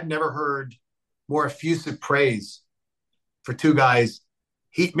this. I've never heard more effusive praise for two guys.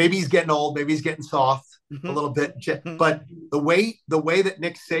 Maybe he's getting old. Maybe he's getting soft a little bit. But the way that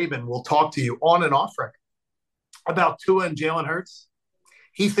Nick Saban will talk to you on and off record about Tua and Jalen Hurts,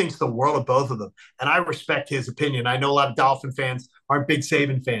 he thinks the world of both of them. And I respect his opinion. I know a lot of Dolphin fans aren't big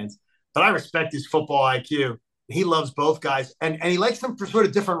Saban fans, but I respect his football IQ. He loves both guys, and he likes them for sort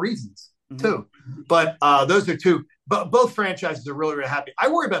of different reasons too. But those are two. But both franchises are really, really happy. I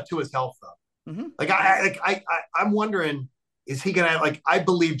worry about Tua's health though. I'm wondering, is he gonna I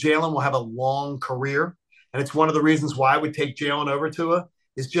believe Jalen will have a long career, and it's one of the reasons why I would take Jalen over Tua.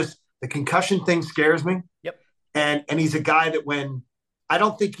 Is just the concussion thing scares me. Yep. And he's a guy that I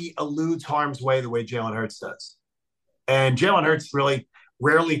don't think he eludes harm's way the way Jalen Hurts does. And Jalen Hurts really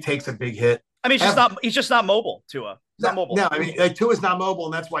rarely takes a big hit. I mean, he's just not mobile, Tua. He's not mobile. No, I mean, Tua's not mobile,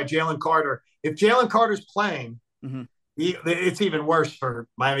 and that's why Jalen Carter, if Jalen Carter's playing, it's even worse for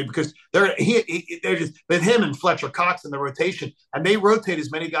Miami because they're just with him and Fletcher Cox in the rotation, and they rotate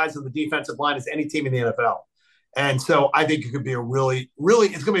as many guys on the defensive line as any team in the NFL. And so I think it could be it's going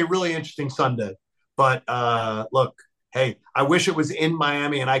to be a really interesting Sunday. But look, hey, I wish it was in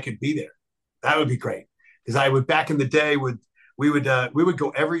Miami and I could be there. That would be great because I would back in the day we would go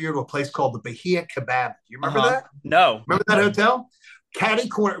every year to a place called the Bahia Cabana. Do you remember that? No. Remember that hotel? Caddy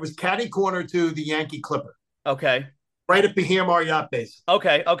corner. It was caddy corner to the Yankee Clipper. Okay. Right at Bahia Marriott Base.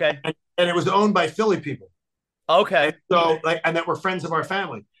 Okay. And it was owned by Philly people. Okay. And that were friends of our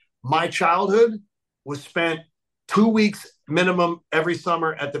family. My childhood was spent 2 weeks minimum every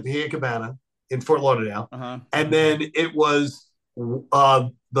summer at the Bahia Cabana in Fort Lauderdale. And then it was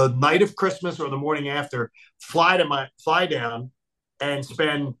the night of Christmas or the morning after, fly down and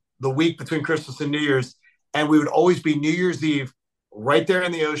spend the week between Christmas and New Year's. And we would always be New Year's Eve right there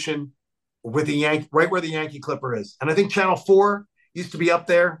in the ocean with right where the Yankee Clipper is. And I think Channel 4 used to be up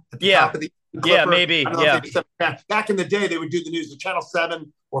there at the top of the Clipper. Yeah, maybe. Back in the day, they would do the news at Channel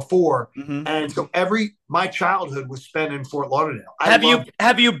 7 or 4. And so my childhood was spent in Fort Lauderdale.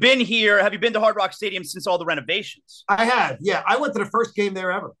 Have you been here? Have you been to Hard Rock Stadium since all the renovations? I have, yeah. I went to the first game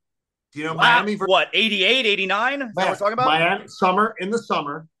there ever. Do you know Miami? What, 88, 89? Is that what we're talking about? Miami, in the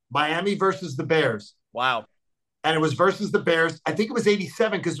summer, Miami versus the Bears. Wow. And it was versus the Bears. I think it was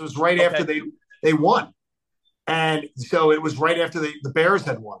 87 because it was right after they won. And so it was right after the Bears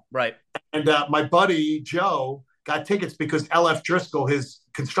had won. Right. And my buddy, Joe, got tickets because LF Driscoll, his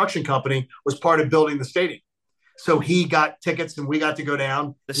construction company, was part of building the stadium. So he got tickets and we got to go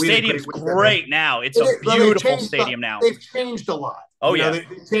down. The stadium's great now. It's a beautiful stadium now. They've changed a lot. Oh, yeah. They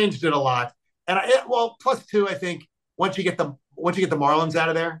changed it a lot. And plus two, I think once you get the Marlins out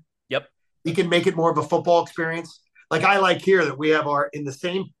of there, you can make it more of a football experience. Like I like here that we have in the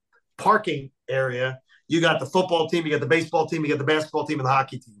same parking area, you got the football team, you got the baseball team, you got the basketball team and the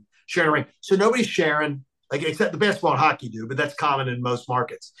hockey team sharing a ring. So nobody's sharing, except the basketball and hockey do, but that's common in most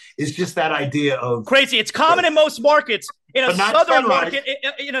markets. It's just that idea of crazy. It's common in most markets. In a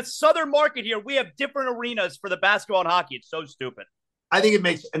southern market here, we have different arenas for the basketball and hockey. It's so stupid. I think it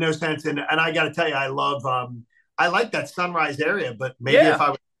makes no sense. And I got to tell you, I love, I like that Sunrise area, but maybe if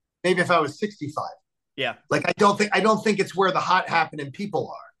I was 65. Yeah. I don't think it's where the hot happening people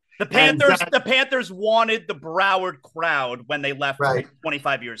are. The And Panthers wanted the Broward crowd when they left right.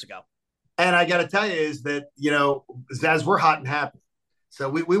 25 years ago. And I got to tell you is that, Zaz, we're hot and happy. So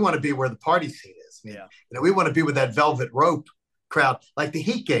we want to be where the party scene is. We want to be with that velvet rope crowd, like the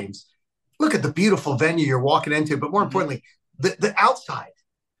Heat games. Look at the beautiful venue you're walking into, but more importantly, the outside,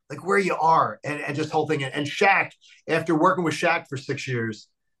 like where you are, and just whole thing. And Shaq, after working with Shaq for 6 years,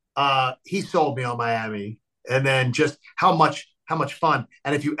 he sold me on Miami, and then just how much fun.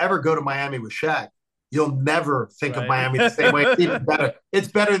 And if you ever go to Miami with Shaq, you'll never think of Miami the same way. It's even better. It's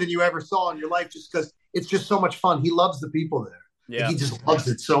better than you ever saw in your life, just because it's just so much fun. He loves the people there. Yeah. He just loves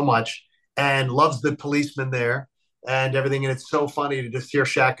it so much, and loves the policemen there and everything. And it's so funny to just hear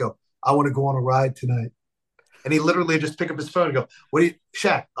Shaq go, "I want to go on a ride tonight." And he literally just pick up his phone and go, "What do you,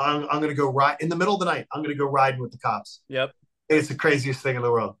 Shaq? I'm going to go ride in the middle of the night. I'm going to go riding with the cops." Yep. It's the craziest thing in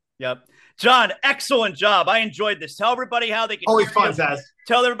the world. Yep. John, excellent job. I enjoyed this. Tell everybody how they can always fun, Zaz.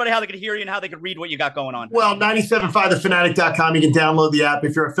 Tell everybody how they can hear you and how they can read what you got going on. Well, 97.5thefanatic.com. You can download the app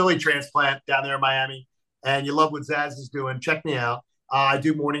if you're a Philly transplant down there in Miami and you love what Zaz is doing. Check me out. I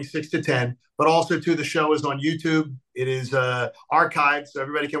do mornings 6 to 10, but also too, the show is on YouTube. It is archived, so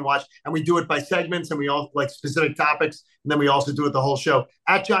everybody can watch. And we do it by segments, and we all like specific topics, and then we also do it the whole show.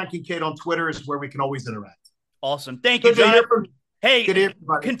 At John Kincade on Twitter is where we can always interact. Awesome. Thank you, John. Hey, good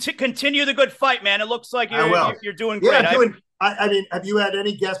continue the good fight, man. It looks like you're doing great. Yeah, I mean, have you had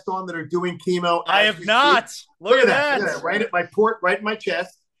any guests on that are doing chemo? I have not. Look at that. Look at that. Right at my port, right in my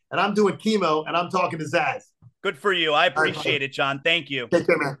chest, and I'm doing chemo, and I'm talking to Zaz. Good for you. I appreciate it, John. Thank you. Take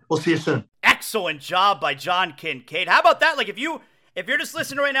care, man. We'll see you soon. Excellent job by John Kincade. How about that? Like, if you're just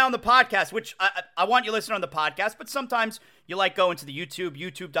listening right now on the podcast, which I want you listening on the podcast, but sometimes you like going to the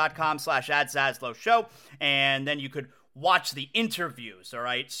youtube.com/@Zaslow Show, and then you could watch the interviews, all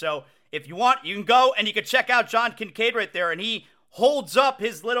right? So if you want, you can go and you can check out John Kincade right there, and he holds up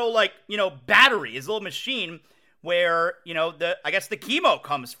his little, battery, his little machine where, I guess the chemo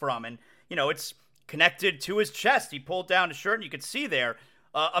comes from, and, it's connected to his chest. He pulled down his shirt, and you can see there.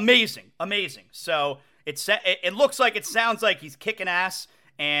 Amazing. So it looks like, it sounds like he's kicking ass,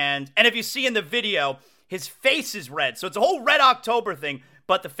 and if you see in the video, his face is red. So it's a whole Red October thing,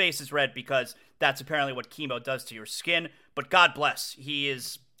 but the face is red because that's apparently what chemo does to your skin. But God bless. He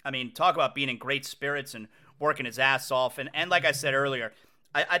is, talk about being in great spirits and working his ass off. And like I said earlier,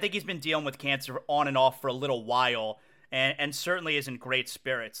 I think he's been dealing with cancer on and off for a little while, and certainly is in great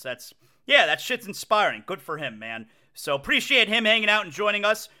spirits. That shit's inspiring. Good for him, man. So appreciate him hanging out and joining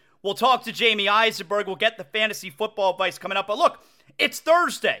us. We'll talk to Jamie Eisenberg. We'll get the fantasy football advice coming up. But look, it's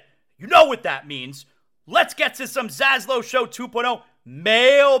Thursday. You know what that means. Let's get to some Zaslow Show 2.0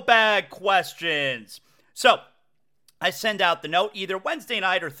 mailbag questions. So I send out the note either Wednesday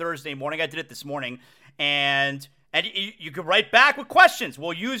night or Thursday morning. I did it this morning. And you can write back with questions.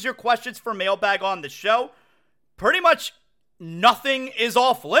 We'll use your questions for mailbag on the show. Pretty much nothing is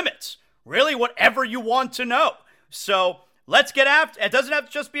off limits. Really, whatever you want to know. So let's get after it. It doesn't have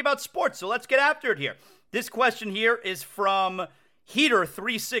to just be about sports, so let's get after it here. This question here is from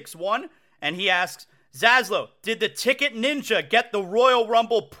Heater361, and he asks, Zaslow, did the Ticket Ninja get the Royal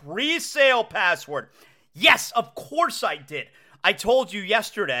Rumble pre-sale password? Yes, of course I did. I told you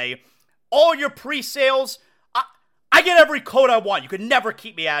yesterday, all your pre-sales, I get every code I want. You could never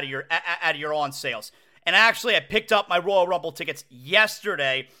keep me out of your on sales. And actually, I picked up my Royal Rumble tickets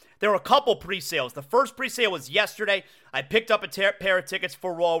yesterday. There were a couple pre-sales. The first pre-sale was yesterday. I picked up a pair of tickets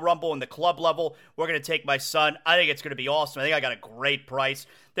for Royal Rumble in the club level. We're going to take my son. I think it's going to be awesome. I think I got a great price.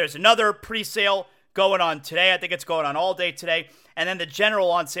 There's another pre-sale going on today. I think it's going on all day today. And then the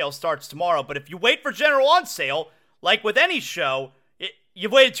general on sale starts tomorrow. But if you wait for general on sale, like with any show,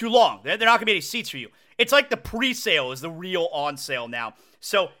 you've waited too long. They're not going to be any seats for you. It's like the pre-sale is the real on sale now.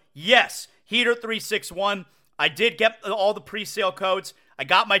 So, yes, Heater361, I did get all the pre-sale codes. I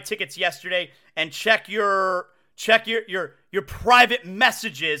got my tickets yesterday. And check your private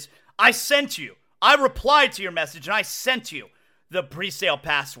messages. I sent you. I replied to your message, and I sent you the pre-sale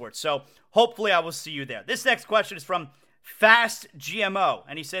password. So, hopefully I will see you there. This next question is from Fast GMO,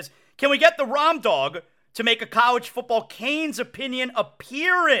 and he says, can we get the Rom Dog to make a college football Canes opinion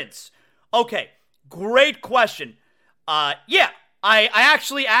appearance? Okay, great question. I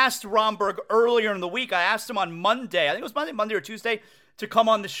actually asked Romberg earlier in the week. I asked him on Monday, I think it was Monday or Tuesday, to come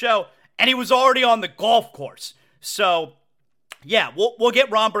on the show, and he was already on the golf course. So, yeah, we'll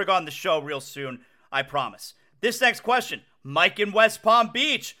get Romberg on the show real soon, I promise. This next question, Mike in West Palm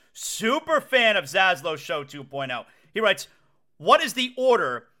Beach, super fan of Zaslow Show 2.0. He writes, what is the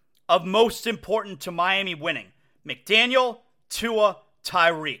order of most important to Miami winning? McDaniel, Tua,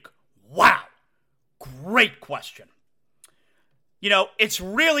 Tyreek. Wow. Great question. it's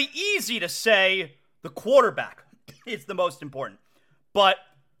really easy to say the quarterback is the most important. But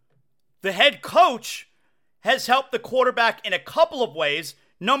the head coach has helped the quarterback in a couple of ways.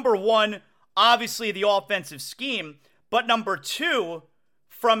 Number one, obviously the offensive scheme. But number two,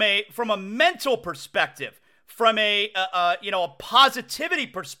 from a mental perspective, from a positivity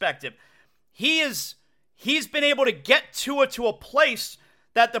perspective, he's been able to get Tua to a place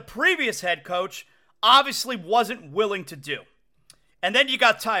that the previous head coach obviously wasn't willing to do. And then you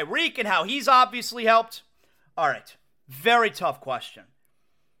got Tyreek and how he's obviously helped. All right, very tough question.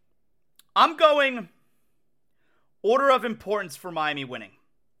 I'm going order of importance for Miami winning.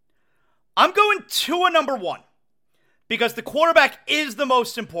 I'm going Tua number one because the quarterback is the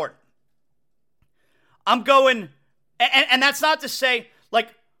most important. I'm going, and that's not to say,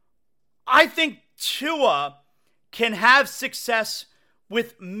 I think Tua can have success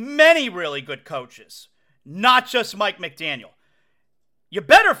with many really good coaches, not just Mike McDaniel. You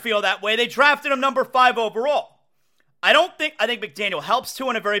better feel that way. They drafted him number 5 overall. I think McDaniel helps Tua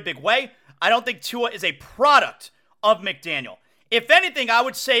in a very big way. I don't think Tua is a product of McDaniel. If anything, I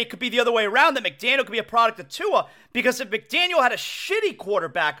would say it could be the other way around, that McDaniel could be a product of Tua, because if McDaniel had a shitty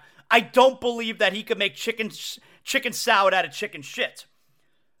quarterback, I don't believe that he could make chicken salad out of chicken shit.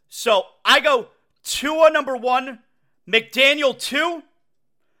 So I go Tua number 1, McDaniel 2,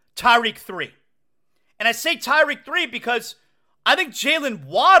 Tyreek 3. And I say Tyreek 3 because I think Jalen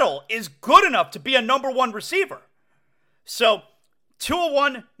Waddle is good enough to be a number 1 receiver. So, Tua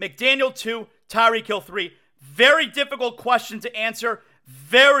 1, McDaniel 2, Tyreek Hill 3. Very difficult question to answer.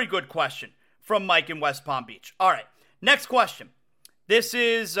 Very good question from Mike in West Palm Beach. All right, next question. This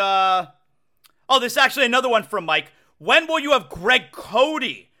is, this is actually another one from Mike. When will you have Greg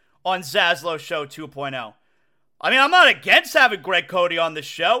Cody on Zaslow Show 2.0? I mean, I'm not against having Greg Cody on this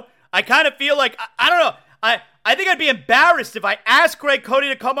show. I kind of feel like, I don't know. I think I'd be embarrassed if I asked Greg Cody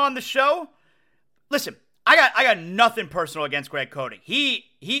to come on the show. Listen, I got nothing personal against Greg Cody.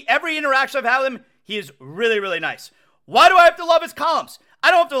 He every interaction I've had with him, he is really, really nice. Why do I have to love his columns?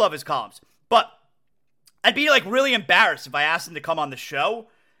 I don't have to love his columns, but I'd be really embarrassed if I asked him to come on the show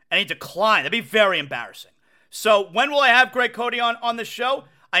and he declined. That'd be very embarrassing. So when will I have Greg Cody on the show?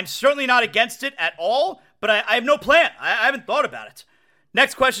 I'm certainly not against it at all, but I have no plan. I haven't thought about it.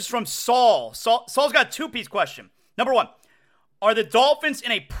 Next question is from Saul. Saul's got a 2-piece question. Number 1, are the Dolphins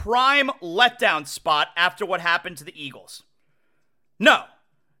in a prime letdown spot after what happened to the Eagles? No,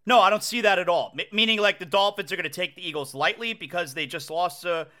 I don't see that at all. Meaning the Dolphins are going to take the Eagles lightly because they just lost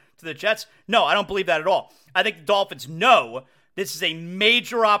to the Jets? No, I don't believe that at all. I think the Dolphins know this is a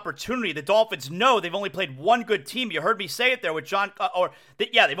major opportunity. The Dolphins know they've only played one good team. You heard me say it there with John,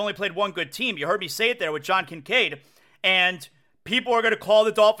 they've only played one good team. You heard me say it there with John Kincade, and people are going to call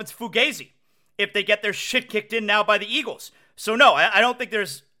the Dolphins fugazi if they get their shit kicked in now by the Eagles. So no, I don't think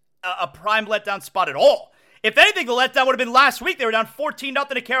there's a prime letdown spot at all. If anything, the letdown would have been last week. They were down 14-0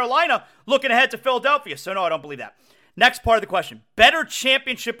 to Carolina, looking ahead to Philadelphia. So no, I don't believe that. Next part of the question. Better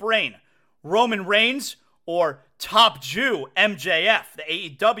championship reign, Roman Reigns or Top Jew MJF, the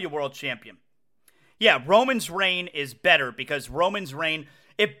AEW World Champion? Yeah, Roman's reign is better because Roman's reign,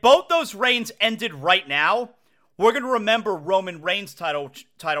 if both those reigns ended right now, we're going to remember Roman Reigns' title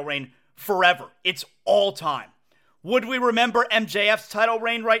reign forever. It's all time. Would we remember MJF's title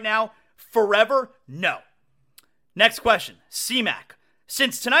reign right now forever? No. Next question. C-Mac.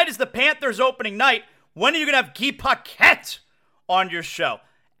 Since tonight is the Panthers opening night, when are you going to have Guy Paquette on your show?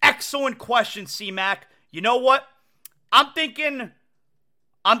 Excellent question, C-Mac. You know what? I'm thinking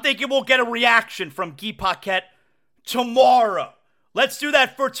we'll get a reaction from Guy Paquette tomorrow. Let's do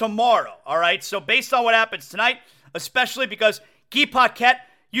that for tomorrow, all right? So based on what happens tonight, especially because Guy Paquette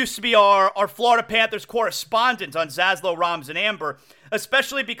used to be our Florida Panthers correspondent on Zaslow, Rams, and Amber,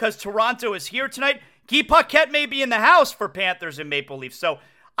 especially because Toronto is here tonight, Guy Paquette may be in the house for Panthers and Maple Leafs. So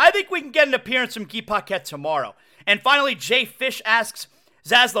I think we can get an appearance from Guy Paquette tomorrow. And finally, Jay Fish asks,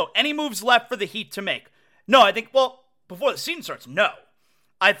 Zaslow, any moves left for the Heat to make? No, I think, before the season starts, no.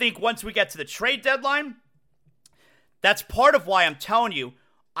 I think once we get to the trade deadline, that's part of why I'm telling you,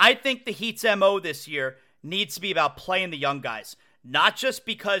 I think the Heat's MO this year needs to be about playing the young guys. Not just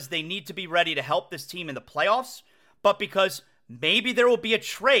because they need to be ready to help this team in the playoffs, but because maybe there will be a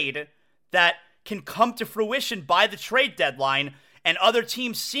trade that can come to fruition by the trade deadline, and other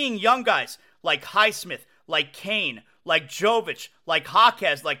teams seeing young guys like Highsmith, like Kane, like Jovic, like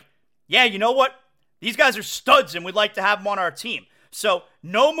Jaquez, yeah, you know what? These guys are studs and we'd like to have them on our team. So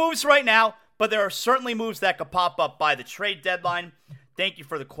no moves right now, but there are certainly moves that could pop up by the trade deadline. Thank you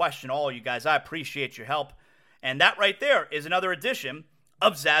for the question, all you guys. I appreciate your help. And that right there is another edition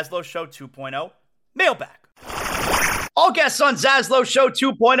of Zaslow Show 2.0 Mailbag. All guests on Zaslow Show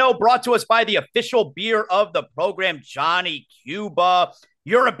 2.0 brought to us by the official beer of the program, Johnny Cuba.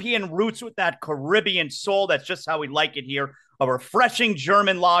 European roots with that Caribbean soul. That's just how we like it here. A refreshing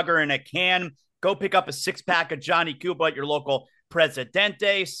German lager in a can. Go pick up a six-pack of Johnny Cuba at your local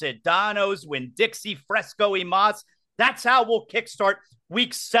Presidente, Sedano's, Winn-Dixie, Fresco y Mas. That's how we'll kickstart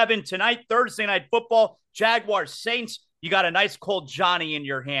Week 7 tonight, Thursday Night Football, Jaguars Saints. You got a nice cold Johnny in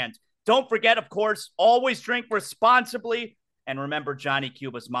your hand. Don't forget, of course, always drink responsibly. And remember Johnny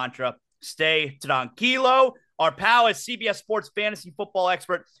Cuba's mantra, stay tranquilo. Our pal is CBS Sports fantasy football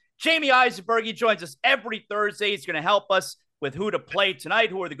expert Jamie Eisenberg. He joins us every Thursday. He's going to help us with who to play tonight,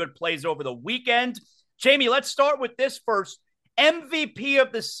 who are the good plays over the weekend. Jamie, let's start with this first. MVP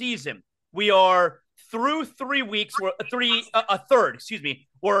of the season. We are through 3 weeks. We're a third, excuse me.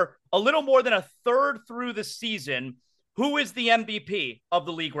 We're a little more than a third through the season. Who is the MVP of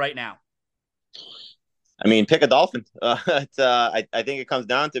the league right now? I mean, pick a Dolphin. I think it comes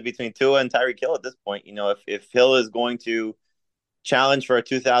down to between Tua and Tyreek Hill at this point. You know, if Hill is going to challenge for a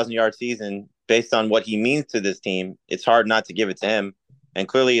 2,000-yard season based on what he means to this team, it's hard not to give it to him. And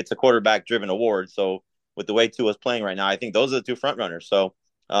clearly, it's a quarterback-driven award. So with the way Tua's playing right now, I think those are the two front runners. So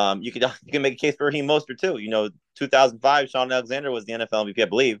you can make a case for Raheem Mostert too. You know, 2005, Sean Alexander was the NFL MVP, I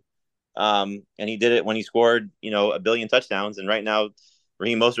believe. And he did it when he scored, a billion touchdowns. And right now,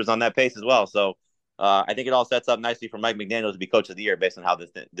 Raheem Mostert's on that pace as well. So I think it all sets up nicely for Mike McDaniel to be coach of the year based on how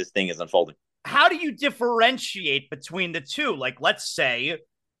this thing is unfolding. How do you differentiate between the two? Like, let's say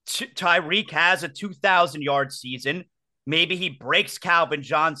Tyreek has a 2,000-yard season. Maybe he breaks Calvin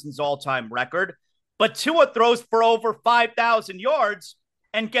Johnson's all-time record. But Tua throws for over 5,000 yards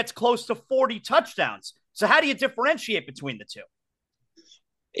and gets close to 40 touchdowns. So how do you differentiate between the two?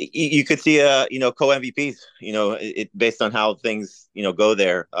 You could see co-MVPs, based on how things, go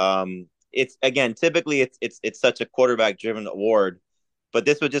there. It's again, typically it's such a quarterback driven award, but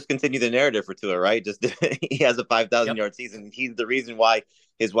this would just continue the narrative for Tua, right? Just he has a 5,000-yard season. He's the reason why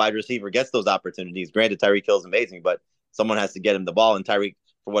his wide receiver gets those opportunities. Granted, Tyreek Hill is amazing, but someone has to get him the ball, and Tyreek,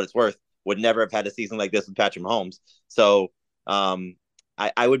 for what it's worth, would never have had a season like this with Patrick Mahomes. So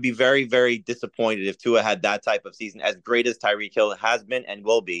I would be very, very disappointed if Tua had that type of season, as great as Tyreek Hill has been and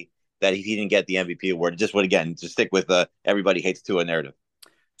will be, that he didn't get the MVP award. It just would, again, just stick with everybody hates Tua narrative.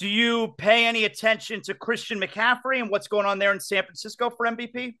 Do you pay any attention to Christian McCaffrey and what's going on there in San Francisco for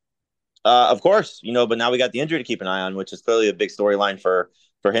MVP? Of course, but now we got the injury to keep an eye on, which is clearly a big storyline for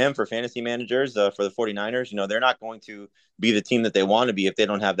him, for fantasy managers, for the 49ers. They're not going to be the team that they want to be if they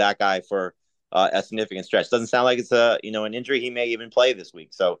don't have that guy for a significant stretch. Doesn't sound like it's an injury. He may even play this week.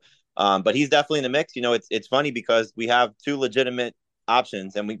 So, but he's definitely in the mix. It's funny because we have two legitimate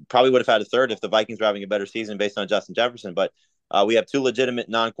options, and we probably would have had a third if the Vikings were having a better season based on Justin Jefferson. But we have two legitimate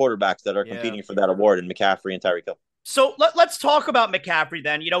non-quarterbacks that are competing for that award, in McCaffrey and Tyreek Hill. So let's talk about McCaffrey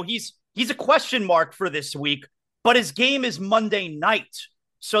then. He's a question mark for this week, but his game is Monday night.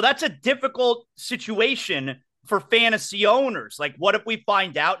 So that's a difficult situation for fantasy owners. Like, what if we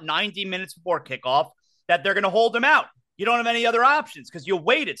find out 90 minutes before kickoff that they're going to hold him out? You don't have any other options because you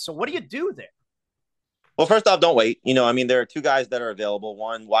waited. So what do you do there? Well, first off, don't wait. There are two guys that are available,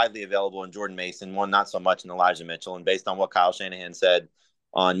 one widely available in Jordan Mason, one not so much in Elijah Mitchell. And based on what Kyle Shanahan said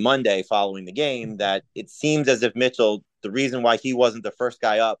on Monday following the game, that it seems as if Mitchell, the reason why he wasn't the first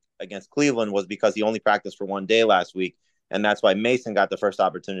guy up against Cleveland was because he only practiced for one day last week. And that's why Mason got the first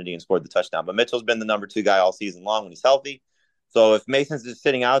opportunity and scored the touchdown. But Mitchell's been the number 2 guy all season long when he's healthy. So if Mason's just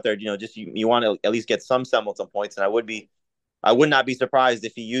sitting out there, you want to at least get some semblance of points. And I would not be surprised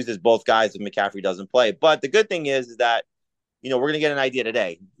if he uses both guys if McCaffrey doesn't play. But the good thing is that, we're going to get an idea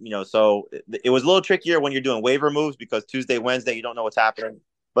today. So it was a little trickier when you're doing waiver moves because Tuesday, Wednesday, you don't know what's happening.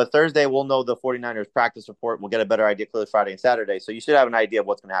 But Thursday, we'll know the 49ers practice report. We'll get a better idea clearly Friday and Saturday. So you should have an idea of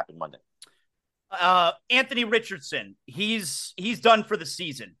what's going to happen Monday. Anthony Richardson, he's done for the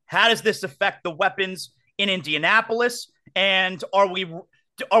season. How does this affect the weapons in Indianapolis? And are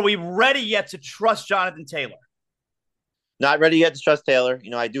we ready yet to trust Jonathan Taylor? Not ready yet to trust Taylor.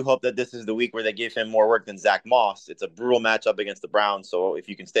 I do hope that this is the week where they give him more work than Zach Moss. It's a brutal matchup against the Browns. So if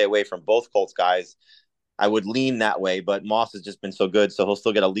you can stay away from both Colts guys, I would lean that way. But Moss has just been so good. So he'll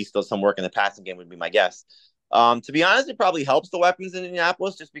still get at least some work in the passing game would be my guess. To be honest, it probably helps the weapons in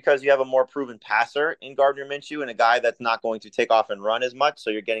Indianapolis just because you have a more proven passer in Gardner Minshew and a guy that's not going to take off and run as much. So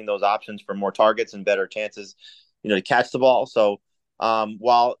you're getting those options for more targets and better chances, to catch the ball. So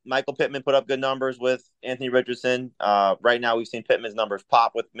while Michael Pittman put up good numbers with Anthony Richardson, right now we've seen Pittman's numbers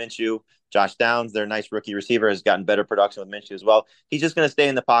pop with Minshew. Josh Downs, their nice rookie receiver, has gotten better production with Minshew as well. He's just going to stay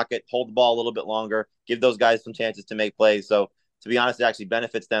in the pocket, hold the ball a little bit longer, give those guys some chances to make plays. So to be honest, it actually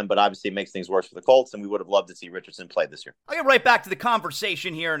benefits them, but obviously it makes things worse for the Colts, and we would have loved to see Richardson play this year. I'll get right back to the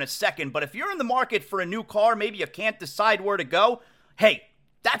conversation here in a second, but if you're in the market for a new car, maybe you can't decide where to go, hey,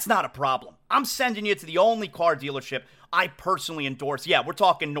 that's not a problem. I'm sending you to the only car dealership I personally endorse. Yeah, we're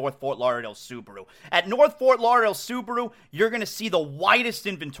talking North Fort Lauderdale Subaru. At North Fort Lauderdale Subaru, you're going to see the widest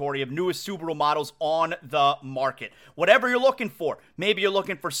inventory of newest Subaru models on the market. Whatever you're looking for, maybe you're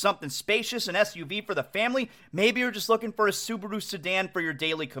looking for something spacious, an SUV for the family. Maybe you're just looking for a Subaru sedan for your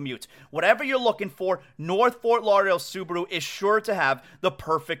daily commute. Whatever you're looking for, North Fort Lauderdale Subaru is sure to have the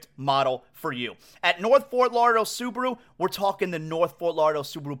perfect model for you. At North Fort Lauderdale Subaru, we're talking the North Fort Lauderdale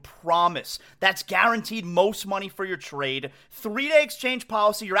Subaru Promise. That's guaranteed most money for your trade. 3-day exchange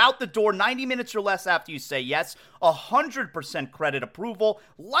policy. You're out the door 90 minutes or less after you say yes. 100% credit approval.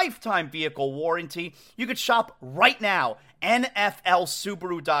 Lifetime vehicle warranty. You could shop right now.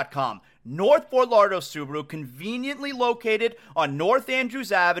 NFLSubaru.com. North Fort Lauderdale Subaru, conveniently located on North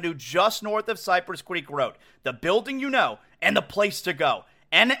Andrews Avenue, just north of Cypress Creek Road. The building you know and the place to go.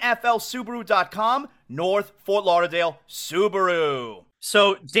 NFLSubaru.com, North Fort Lauderdale Subaru.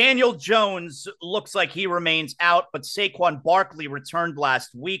 So Daniel Jones looks like he remains out, but Saquon Barkley returned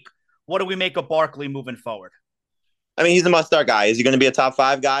last week. What do we make of Barkley moving forward? I mean, he's a must-start guy. Is he going to be a top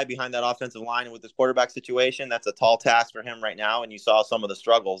 5 guy behind that offensive line? And with this quarterback situation, that's a tall task for him right now. And you saw some of the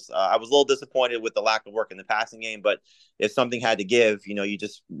struggles. I was a little disappointed with the lack of work in the passing game, but if something had to give, you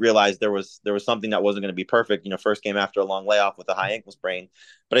just realized there was something that wasn't going to be perfect. First game after a long layoff with a high ankle sprain,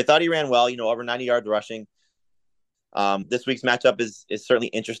 but I thought he ran well. Over 90 yards rushing. This week's matchup is certainly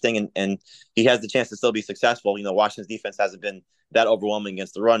interesting, and he has the chance to still be successful. Washington's defense hasn't been that overwhelming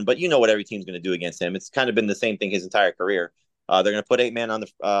against the run, but what every team's going to do against him. It's kind of been the same thing his entire career. They're going to put 8 men on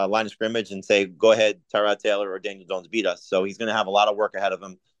the line of scrimmage and say, go ahead, Tyrod Taylor or Daniel Jones beat us. So he's going to have a lot of work ahead of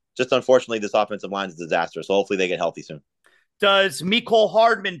him. Just unfortunately, this offensive line is a disaster. So hopefully they get healthy soon. Does Mecole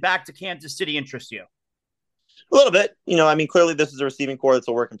Hardman back to Kansas City interest you? A little bit. Clearly this is a receiving core that's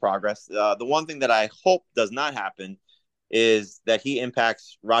a work in progress. The one thing that I hope does not happen is that he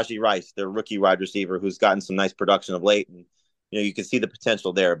impacts Rajee Rice, their rookie wide receiver, who's gotten some nice production of late. And, you can see the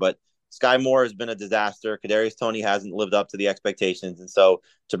potential there. But Sky Moore has been a disaster. Kadarius Toney hasn't lived up to the expectations. And so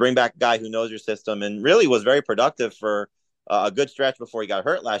to bring back a guy who knows your system and really was very productive for a good stretch before he got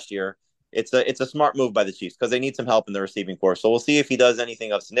hurt last year, it's a smart move by the Chiefs because they need some help in the receiving core. So we'll see if he does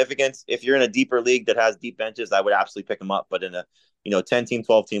anything of significance. If you're in a deeper league that has deep benches, I would absolutely pick him up. But in a 10-team,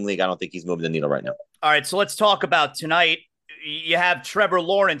 12-team league, I don't think he's moving the needle right now. All right, so let's talk about tonight. You have Trevor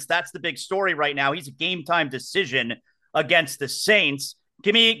Lawrence. That's the big story right now. He's a game-time decision against the Saints.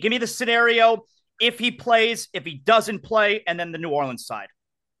 Give me the scenario if he plays, if he doesn't play, and then the New Orleans side.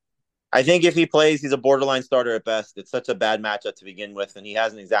 I think if he plays, he's a borderline starter at best. It's such a bad matchup to begin with, and he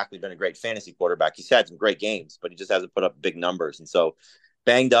hasn't exactly been a great fantasy quarterback. He's had some great games, but he just hasn't put up big numbers. And so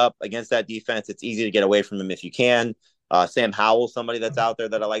banged up against that defense, it's easy to get away from him if you can. Sam Howell, somebody that's out there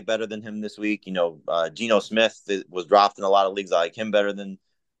that I like better than him this week. Geno Smith was dropped in a lot of leagues. I like him better than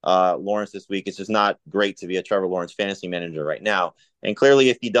Lawrence this week. It's just not great to be a Trevor Lawrence fantasy manager right now. And clearly,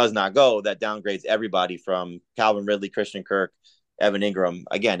 if he does not go, that downgrades everybody from Calvin Ridley, Christian Kirk, Evan Ingram.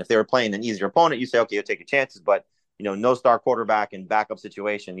 Again, if they were playing an easier opponent, you say, okay, you'll take your chances. But, no star quarterback and backup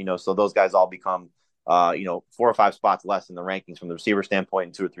situation, so those guys all become, 4 or 5 spots less in the rankings from the receiver standpoint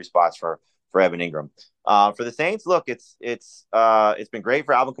and 2 or 3 spots for Evan Ingram. For the Saints, look, it's been great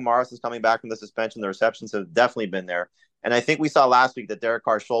for Alvin Kamara since coming back from the suspension. The receptions have definitely been there. And I think we saw last week that Derek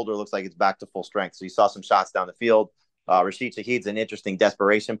Carr's shoulder looks like it's back to full strength. So you saw some shots down the field. Rashid Shaheed's an interesting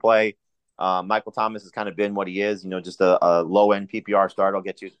desperation play. Michael Thomas has kind of been what he is, just a low-end PPR start. I'll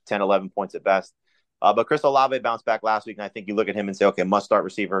get you 10, 11 points at best. But Chris Olave bounced back last week, and I think you look at him and say, okay, must-start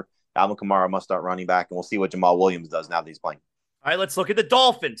receiver. Alvin Kamara must-start running back, and we'll see what Jamal Williams does now that he's playing. All right, let's look at the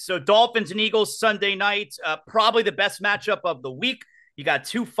Dolphins. So Dolphins and Eagles Sunday night, probably the best matchup of the week. You got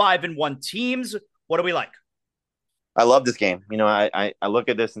 2 5-1 teams. What do we like? I love this game. I look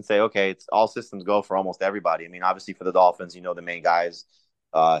at this and say, okay, it's all systems go for almost everybody. I mean, obviously for the Dolphins, the main guys,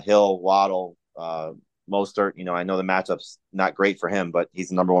 Hill, Waddle, Mostert. I know the matchup's not great for him, but he's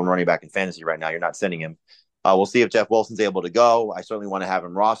the number 1 running back in fantasy right now. You're not sending him. We'll see if Jeff Wilson's able to go. I certainly want to have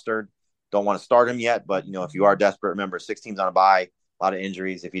him rostered. Don't want to start him yet, but, if you are desperate, remember 6 teams on a bye, a lot of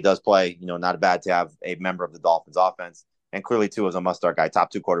injuries. If he does play, not bad to have a member of the Dolphins offense. And clearly, too, is a must-start guy,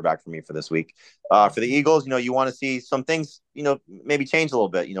 top 2 quarterback for me for this week. For the Eagles, you want to see some things, maybe change a little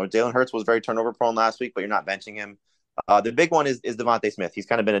bit. Jalen Hurts was very turnover-prone last week, but you're not benching him. The big one is Devontae Smith. He's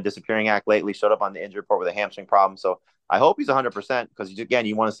kind of been a disappearing act lately, showed up on the injury report with a hamstring problem. So I hope he's 100% because, again,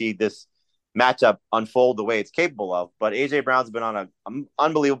 you want to see this matchup unfold the way it's capable of. But A.J. Brown's been on an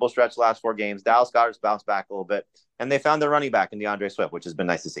unbelievable stretch the last 4 games. Dallas Goedert's bounced back a little bit, and they found their running back in DeAndre Swift, which has been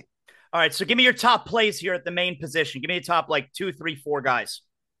nice to see. All right, so give me your top plays here at the main position. Give me your top, 2, 3, 4 guys.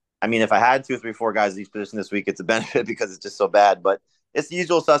 I mean, if I had 2, 3, 4 guys at each position this week, it's a benefit because it's just so bad. But it's the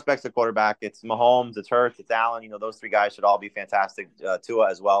usual suspects at quarterback. It's Mahomes, it's Hurts, it's Allen. Those 3 guys should all be fantastic. Tua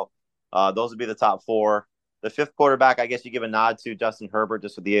as well. Those would be the top 4. The 5th quarterback, I guess you give a nod to Justin Herbert,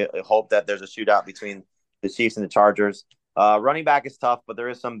 just with the hope that there's a shootout between the Chiefs and the Chargers. Running back is tough, but there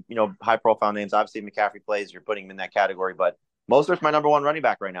is some, high-profile names. Obviously, McCaffrey plays. You're putting him in that category. But Mostert's my number 1 running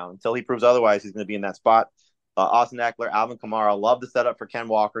back right now. Until he proves otherwise, he's going to be in that spot. Austin Eckler, Alvin Kamara. Love the setup for Ken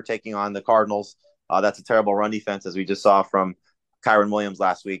Walker taking on the Cardinals. That's a terrible run defense, as we just saw from Kyron Williams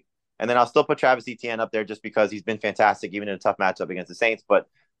last week. And then I'll still put Travis Etienne up there just because he's been fantastic, even in a tough matchup against the Saints. But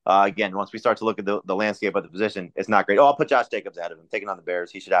again, once we start to look at the landscape of the position, it's not great. I'll put Josh Jacobs ahead of him, taking on the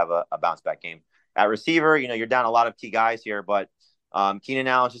Bears. He should have a bounce-back game. At receiver, you're down a lot of key guys here, but Keenan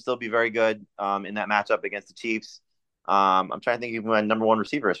Allen should still be very good in that matchup against the Chiefs. I'm trying to think of my number 1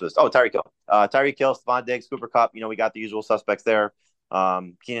 receiver is this. Tyreek Hill. Tyreek Hill, Stephon Diggs, Cooper Kupp. We got the usual suspects there.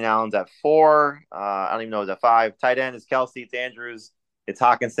 Keenan Allen's at 4. I don't even know who's at 5. Tight end is Kelsey. It's Andrews. It's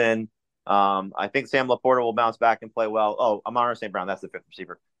Hawkinson. I think Sam Laporta will bounce back and play well. Amon St. Brown. That's the 5th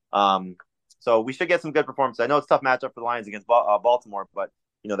receiver. So we should get some good performances. I know it's a tough matchup for the Lions against Baltimore, but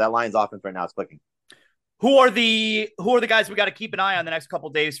that Lions offense right now is clicking. Who are the guys we got to keep an eye on the next couple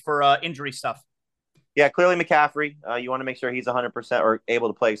of days for injury stuff? Yeah, clearly McCaffrey. You want to make sure he's 100% or able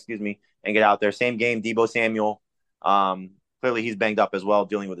to play, and get out there. Same game, Deebo Samuel. Clearly he's banged up as well,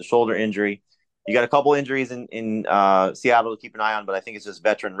 dealing with a shoulder injury. You got a couple injuries in Seattle to keep an eye on, but I think it's just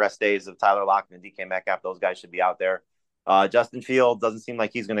veteran rest days of Tyler Lockett and DK Metcalf. Those guys should be out there. Justin Fields doesn't seem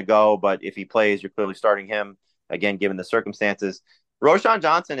like he's going to go, but if he plays, you're clearly starting him, again, given the circumstances. Roshan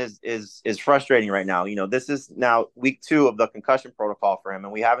Johnson is frustrating right now. This is now week 2 of the concussion protocol for him,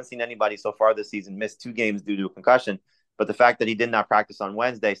 and we haven't seen anybody so far this season miss 2 games due to a concussion. But the fact that he did not practice on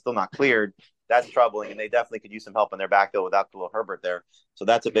Wednesday, still not cleared, that's troubling, and they definitely could use some help in their backfield without Khalil Herbert there. So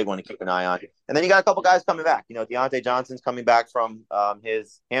that's a big one to keep an eye on. And then you got a couple guys coming back. Deontay Johnson's coming back from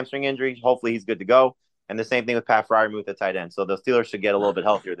his hamstring injury. Hopefully he's good to go. And the same thing with Pat Freiermuth at tight end. So the Steelers should get a little bit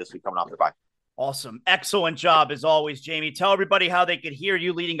healthier this week coming off their bye. Awesome. Excellent job as always, Jamie. Tell everybody how they could hear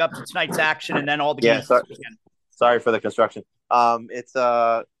you leading up to tonight's action and then all the games this weekend. Sorry for the construction. It's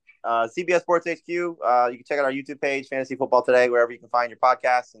CBS Sports HQ. You can check out our YouTube page, Fantasy Football Today, wherever you can find your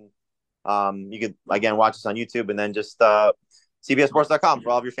podcasts. And you could, again, watch us on YouTube and then just CBSSports.com for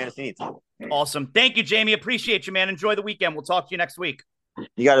all of your fantasy needs. Awesome. Thank you, Jamie. Appreciate you, man. Enjoy the weekend. We'll talk to you next week.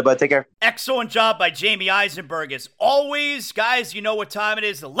 You got it, bud. Take care. Excellent job by Jamie Eisenberg. As always, guys, you know what time it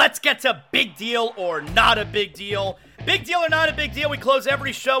is. Let's get to big deal or not a big deal. Big deal or not a big deal, we close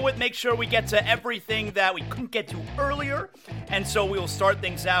every show with make sure we get to everything that we couldn't get to earlier. And so we will start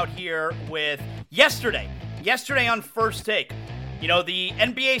things out here with yesterday. Yesterday on First Take. The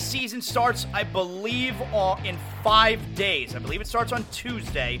NBA season starts, I believe, in 5 days. I believe it starts on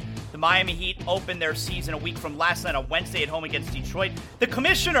Tuesday. The Miami Heat opened their season a week from last night on Wednesday at home against Detroit. The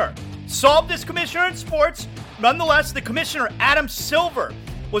commissioner solved this commissioner in sports. Nonetheless, the commissioner, Adam Silver,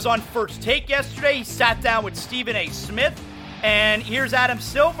 was on First Take yesterday. He sat down with Stephen A. Smith. And here's Adam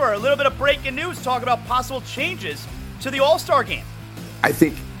Silver, a little bit of breaking news, talking about possible changes to the All-Star game. I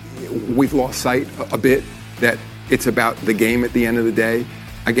think we've lost sight a bit that it's about the game at the end of the day.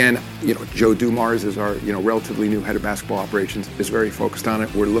 Again, Joe Dumars is our, relatively new head of basketball operations, is very focused on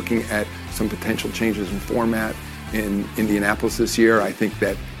it. We're looking at some potential changes in format in Indianapolis this year. I think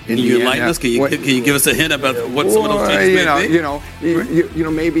that Indiana... Can you enlighten us? Can you give us a hint about what some of those changes may be?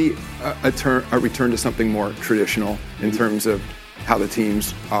 Maybe a return to something more traditional in terms of how the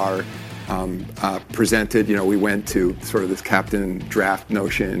teams are presented. We went to sort of this captain draft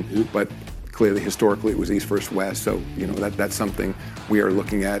notion, but clearly, historically, it was East versus West, so that's something we are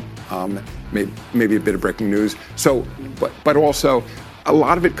looking at. Maybe a bit of breaking news. So, but also, a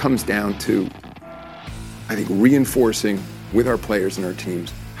lot of it comes down to, I think, reinforcing with our players and our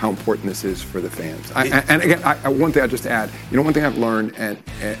teams how important this is for the fans. And again, one thing I'll just add. One thing I've learned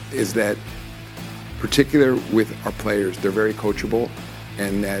is that, particularly with our players, they're very coachable,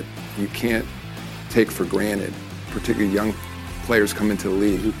 and that you can't take for granted, particularly young players come into the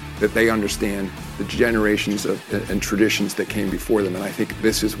league, that they understand the generations and traditions that came before them. And I think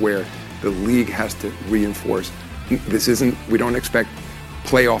this is where the league has to reinforce. We don't expect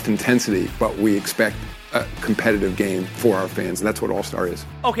playoff intensity, but we expect a competitive game for our fans. And that's what All-Star is.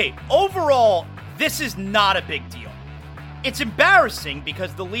 Okay, overall, this is not a big deal. It's embarrassing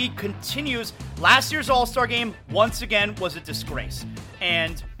because the league continues. Last year's All-Star game, once again, was a disgrace.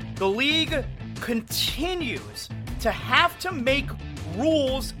 And the league continues to have to make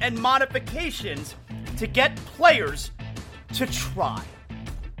rules and modifications to get players to try.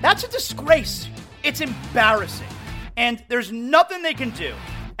 That's a disgrace. It's embarrassing. And there's nothing they can do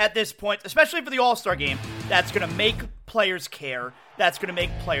at this point, especially for the All-Star game, that's going to make players care, that's going to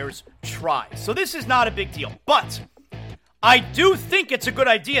make players try. So this is not a big deal. But I do think it's a good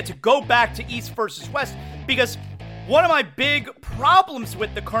idea to go back to East versus West, because one of my big problems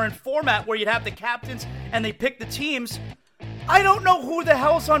with the current format where you'd have the captains and they pick the teams, I don't know who the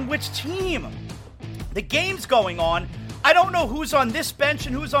hell's on which team. The game's going on. I don't know who's on this bench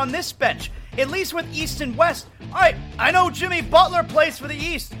and who's on this bench. At least with East and West. All right, I know Jimmy Butler plays for the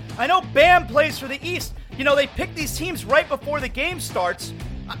East. I know Bam plays for the East. You know, they pick these teams right before the game starts.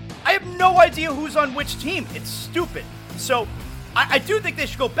 I have no idea who's on which team. It's stupid. So I do think they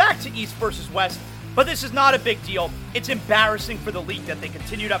should go back to East versus West, but this is not a big deal. It's embarrassing for the league that they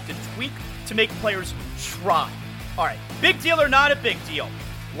continue to have to tweak to make players try. All right, big deal or not a big deal?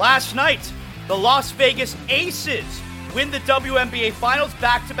 Last night, the Las Vegas Aces win the WNBA Finals,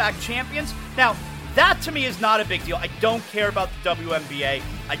 back-to-back champions. Now, that to me is not a big deal. I don't care about the WNBA.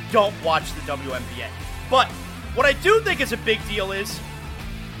 I don't watch the WNBA. But what I do think is a big deal is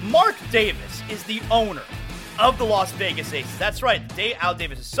Mark Davis is the owner of the Las Vegas Aces. That's right, Al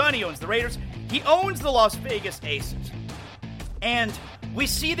Davis' son. He owns the Raiders. He owns the Las Vegas Aces. And we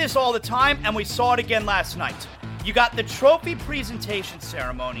see this all the time, and we saw it again last night. You got the trophy presentation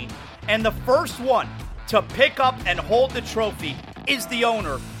ceremony, and the first one to pick up and hold the trophy is the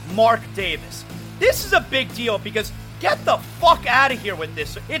owner, Mark Davis. This is a big deal because get the fuck out of here with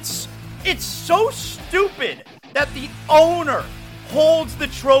this. It's so stupid that the owner holds the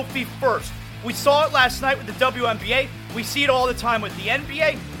trophy first. We saw it last night with the WNBA. We see it all the time with the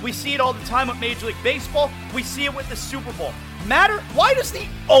NBA. We see it all the time with Major League Baseball. We see it with the Super Bowl. Why does the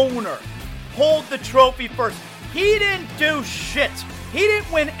owner hold the trophy first? He didn't do shit. He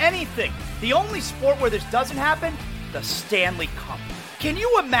didn't win anything. The only sport where this doesn't happen, the Stanley Cup. Can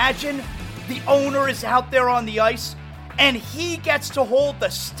you imagine the owner is out there on the ice and he gets to hold the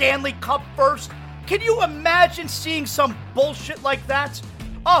Stanley Cup first? Can you imagine seeing some bullshit like that?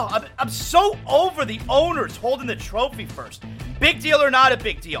 Oh, I'm so over the owners holding the trophy first. Big deal or not a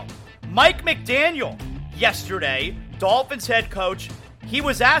big deal? Mike McDaniel, yesterday, Dolphins head coach, he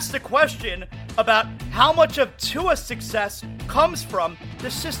was asked a question about how much of Tua's success comes from the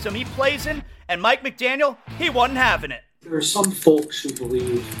system he plays in, and Mike McDaniel, he wasn't having it. There are some folks who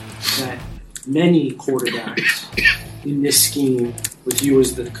believe that many quarterbacks in this scheme, with you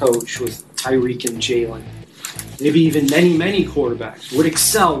as the coach, with Tyreek and Jalen, maybe even many quarterbacks, would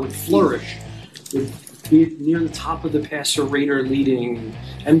excel, would flourish, would be near the top of the passer rater leading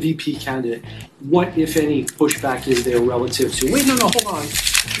MVP candidate. What, if any, pushback is there relative to, wait, no, hold on.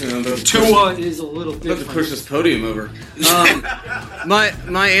 Tua is a little different. Let's push this podium over.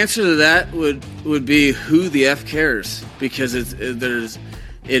 My answer to that would be who the F cares, because it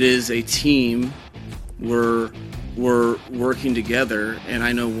is a team. We're working together, and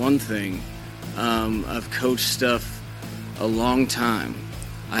I know one thing. I've coached stuff a long time.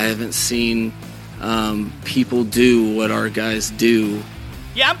 I haven't seen people do what our guys do.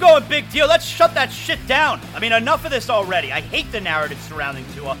 Yeah, I'm going big deal. Let's shut that shit down. I mean, enough of this already. I hate the narrative surrounding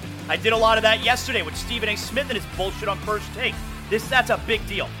Tua. I did a lot of that yesterday with Stephen A. Smith and his bullshit on First Take. That's a big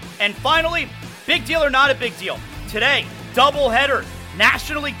deal. And finally, big deal or not a big deal? Today, doubleheader,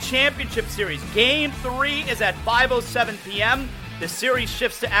 National League Championship Series. Game 3 is at 5:07 p.m. The series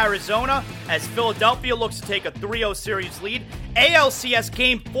shifts to Arizona as Philadelphia looks to take a 3-0 series lead. ALCS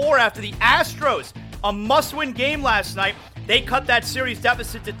Game 4 after the Astros, a must-win game last night. They cut that series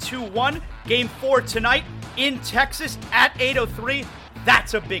deficit to 2-1. Game 4 tonight in Texas at 8:03.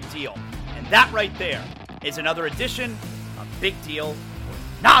 That's a big deal. And that right there is another edition of Big Deal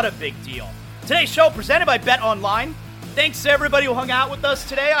or Not a Big Deal. Today's show presented by Bet Online. Thanks to everybody who hung out with us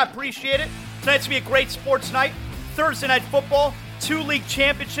today. I appreciate it. Tonight's going to be a great sports night. Thursday night football, 2 league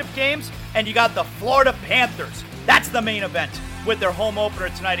championship games, and you got the Florida Panthers. That's the main event with their home opener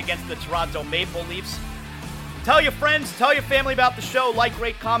tonight against the Toronto Maple Leafs. Tell your friends, tell your family about the show, like,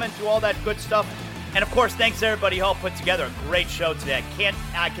 rate, comment, do all that good stuff. And of course, thanks to everybody who helped put together a great show today.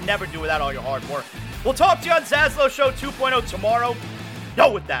 I can never do without all your hard work. We'll talk to you on Zaslow Show 2.0 tomorrow.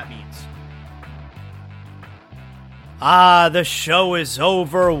 Know what that means. The show is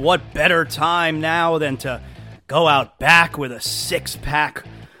over. What better time now than to go out back with a 6-pack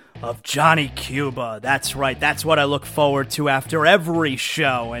of Johnny Cuba. That's right. That's what I look forward to after every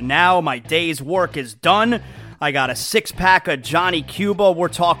show. And now my day's work is done. I got a 6-pack of Johnny Cuba. We're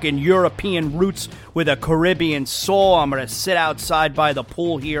talking European roots with a Caribbean soul. I'm going to sit outside by the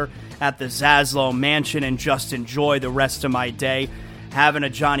pool here at the Zaslow Mansion and just enjoy the rest of my day. Having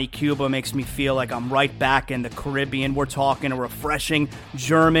a Johnny Cuba makes me feel like I'm right back in the Caribbean. We're talking a refreshing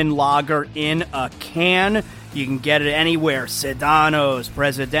German lager in a can. You can get it anywhere. Sedano's,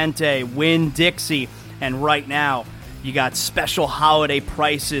 Presidente, Winn-Dixie. And right now, you got special holiday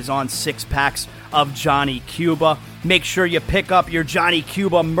prices on 6-packs of Johnny Cuba. Make sure you pick up your Johnny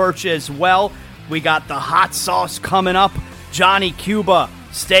Cuba merch as well. We got the hot sauce coming up. Johnny Cuba,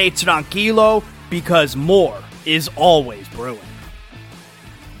 stay tranquilo because more is always brewing.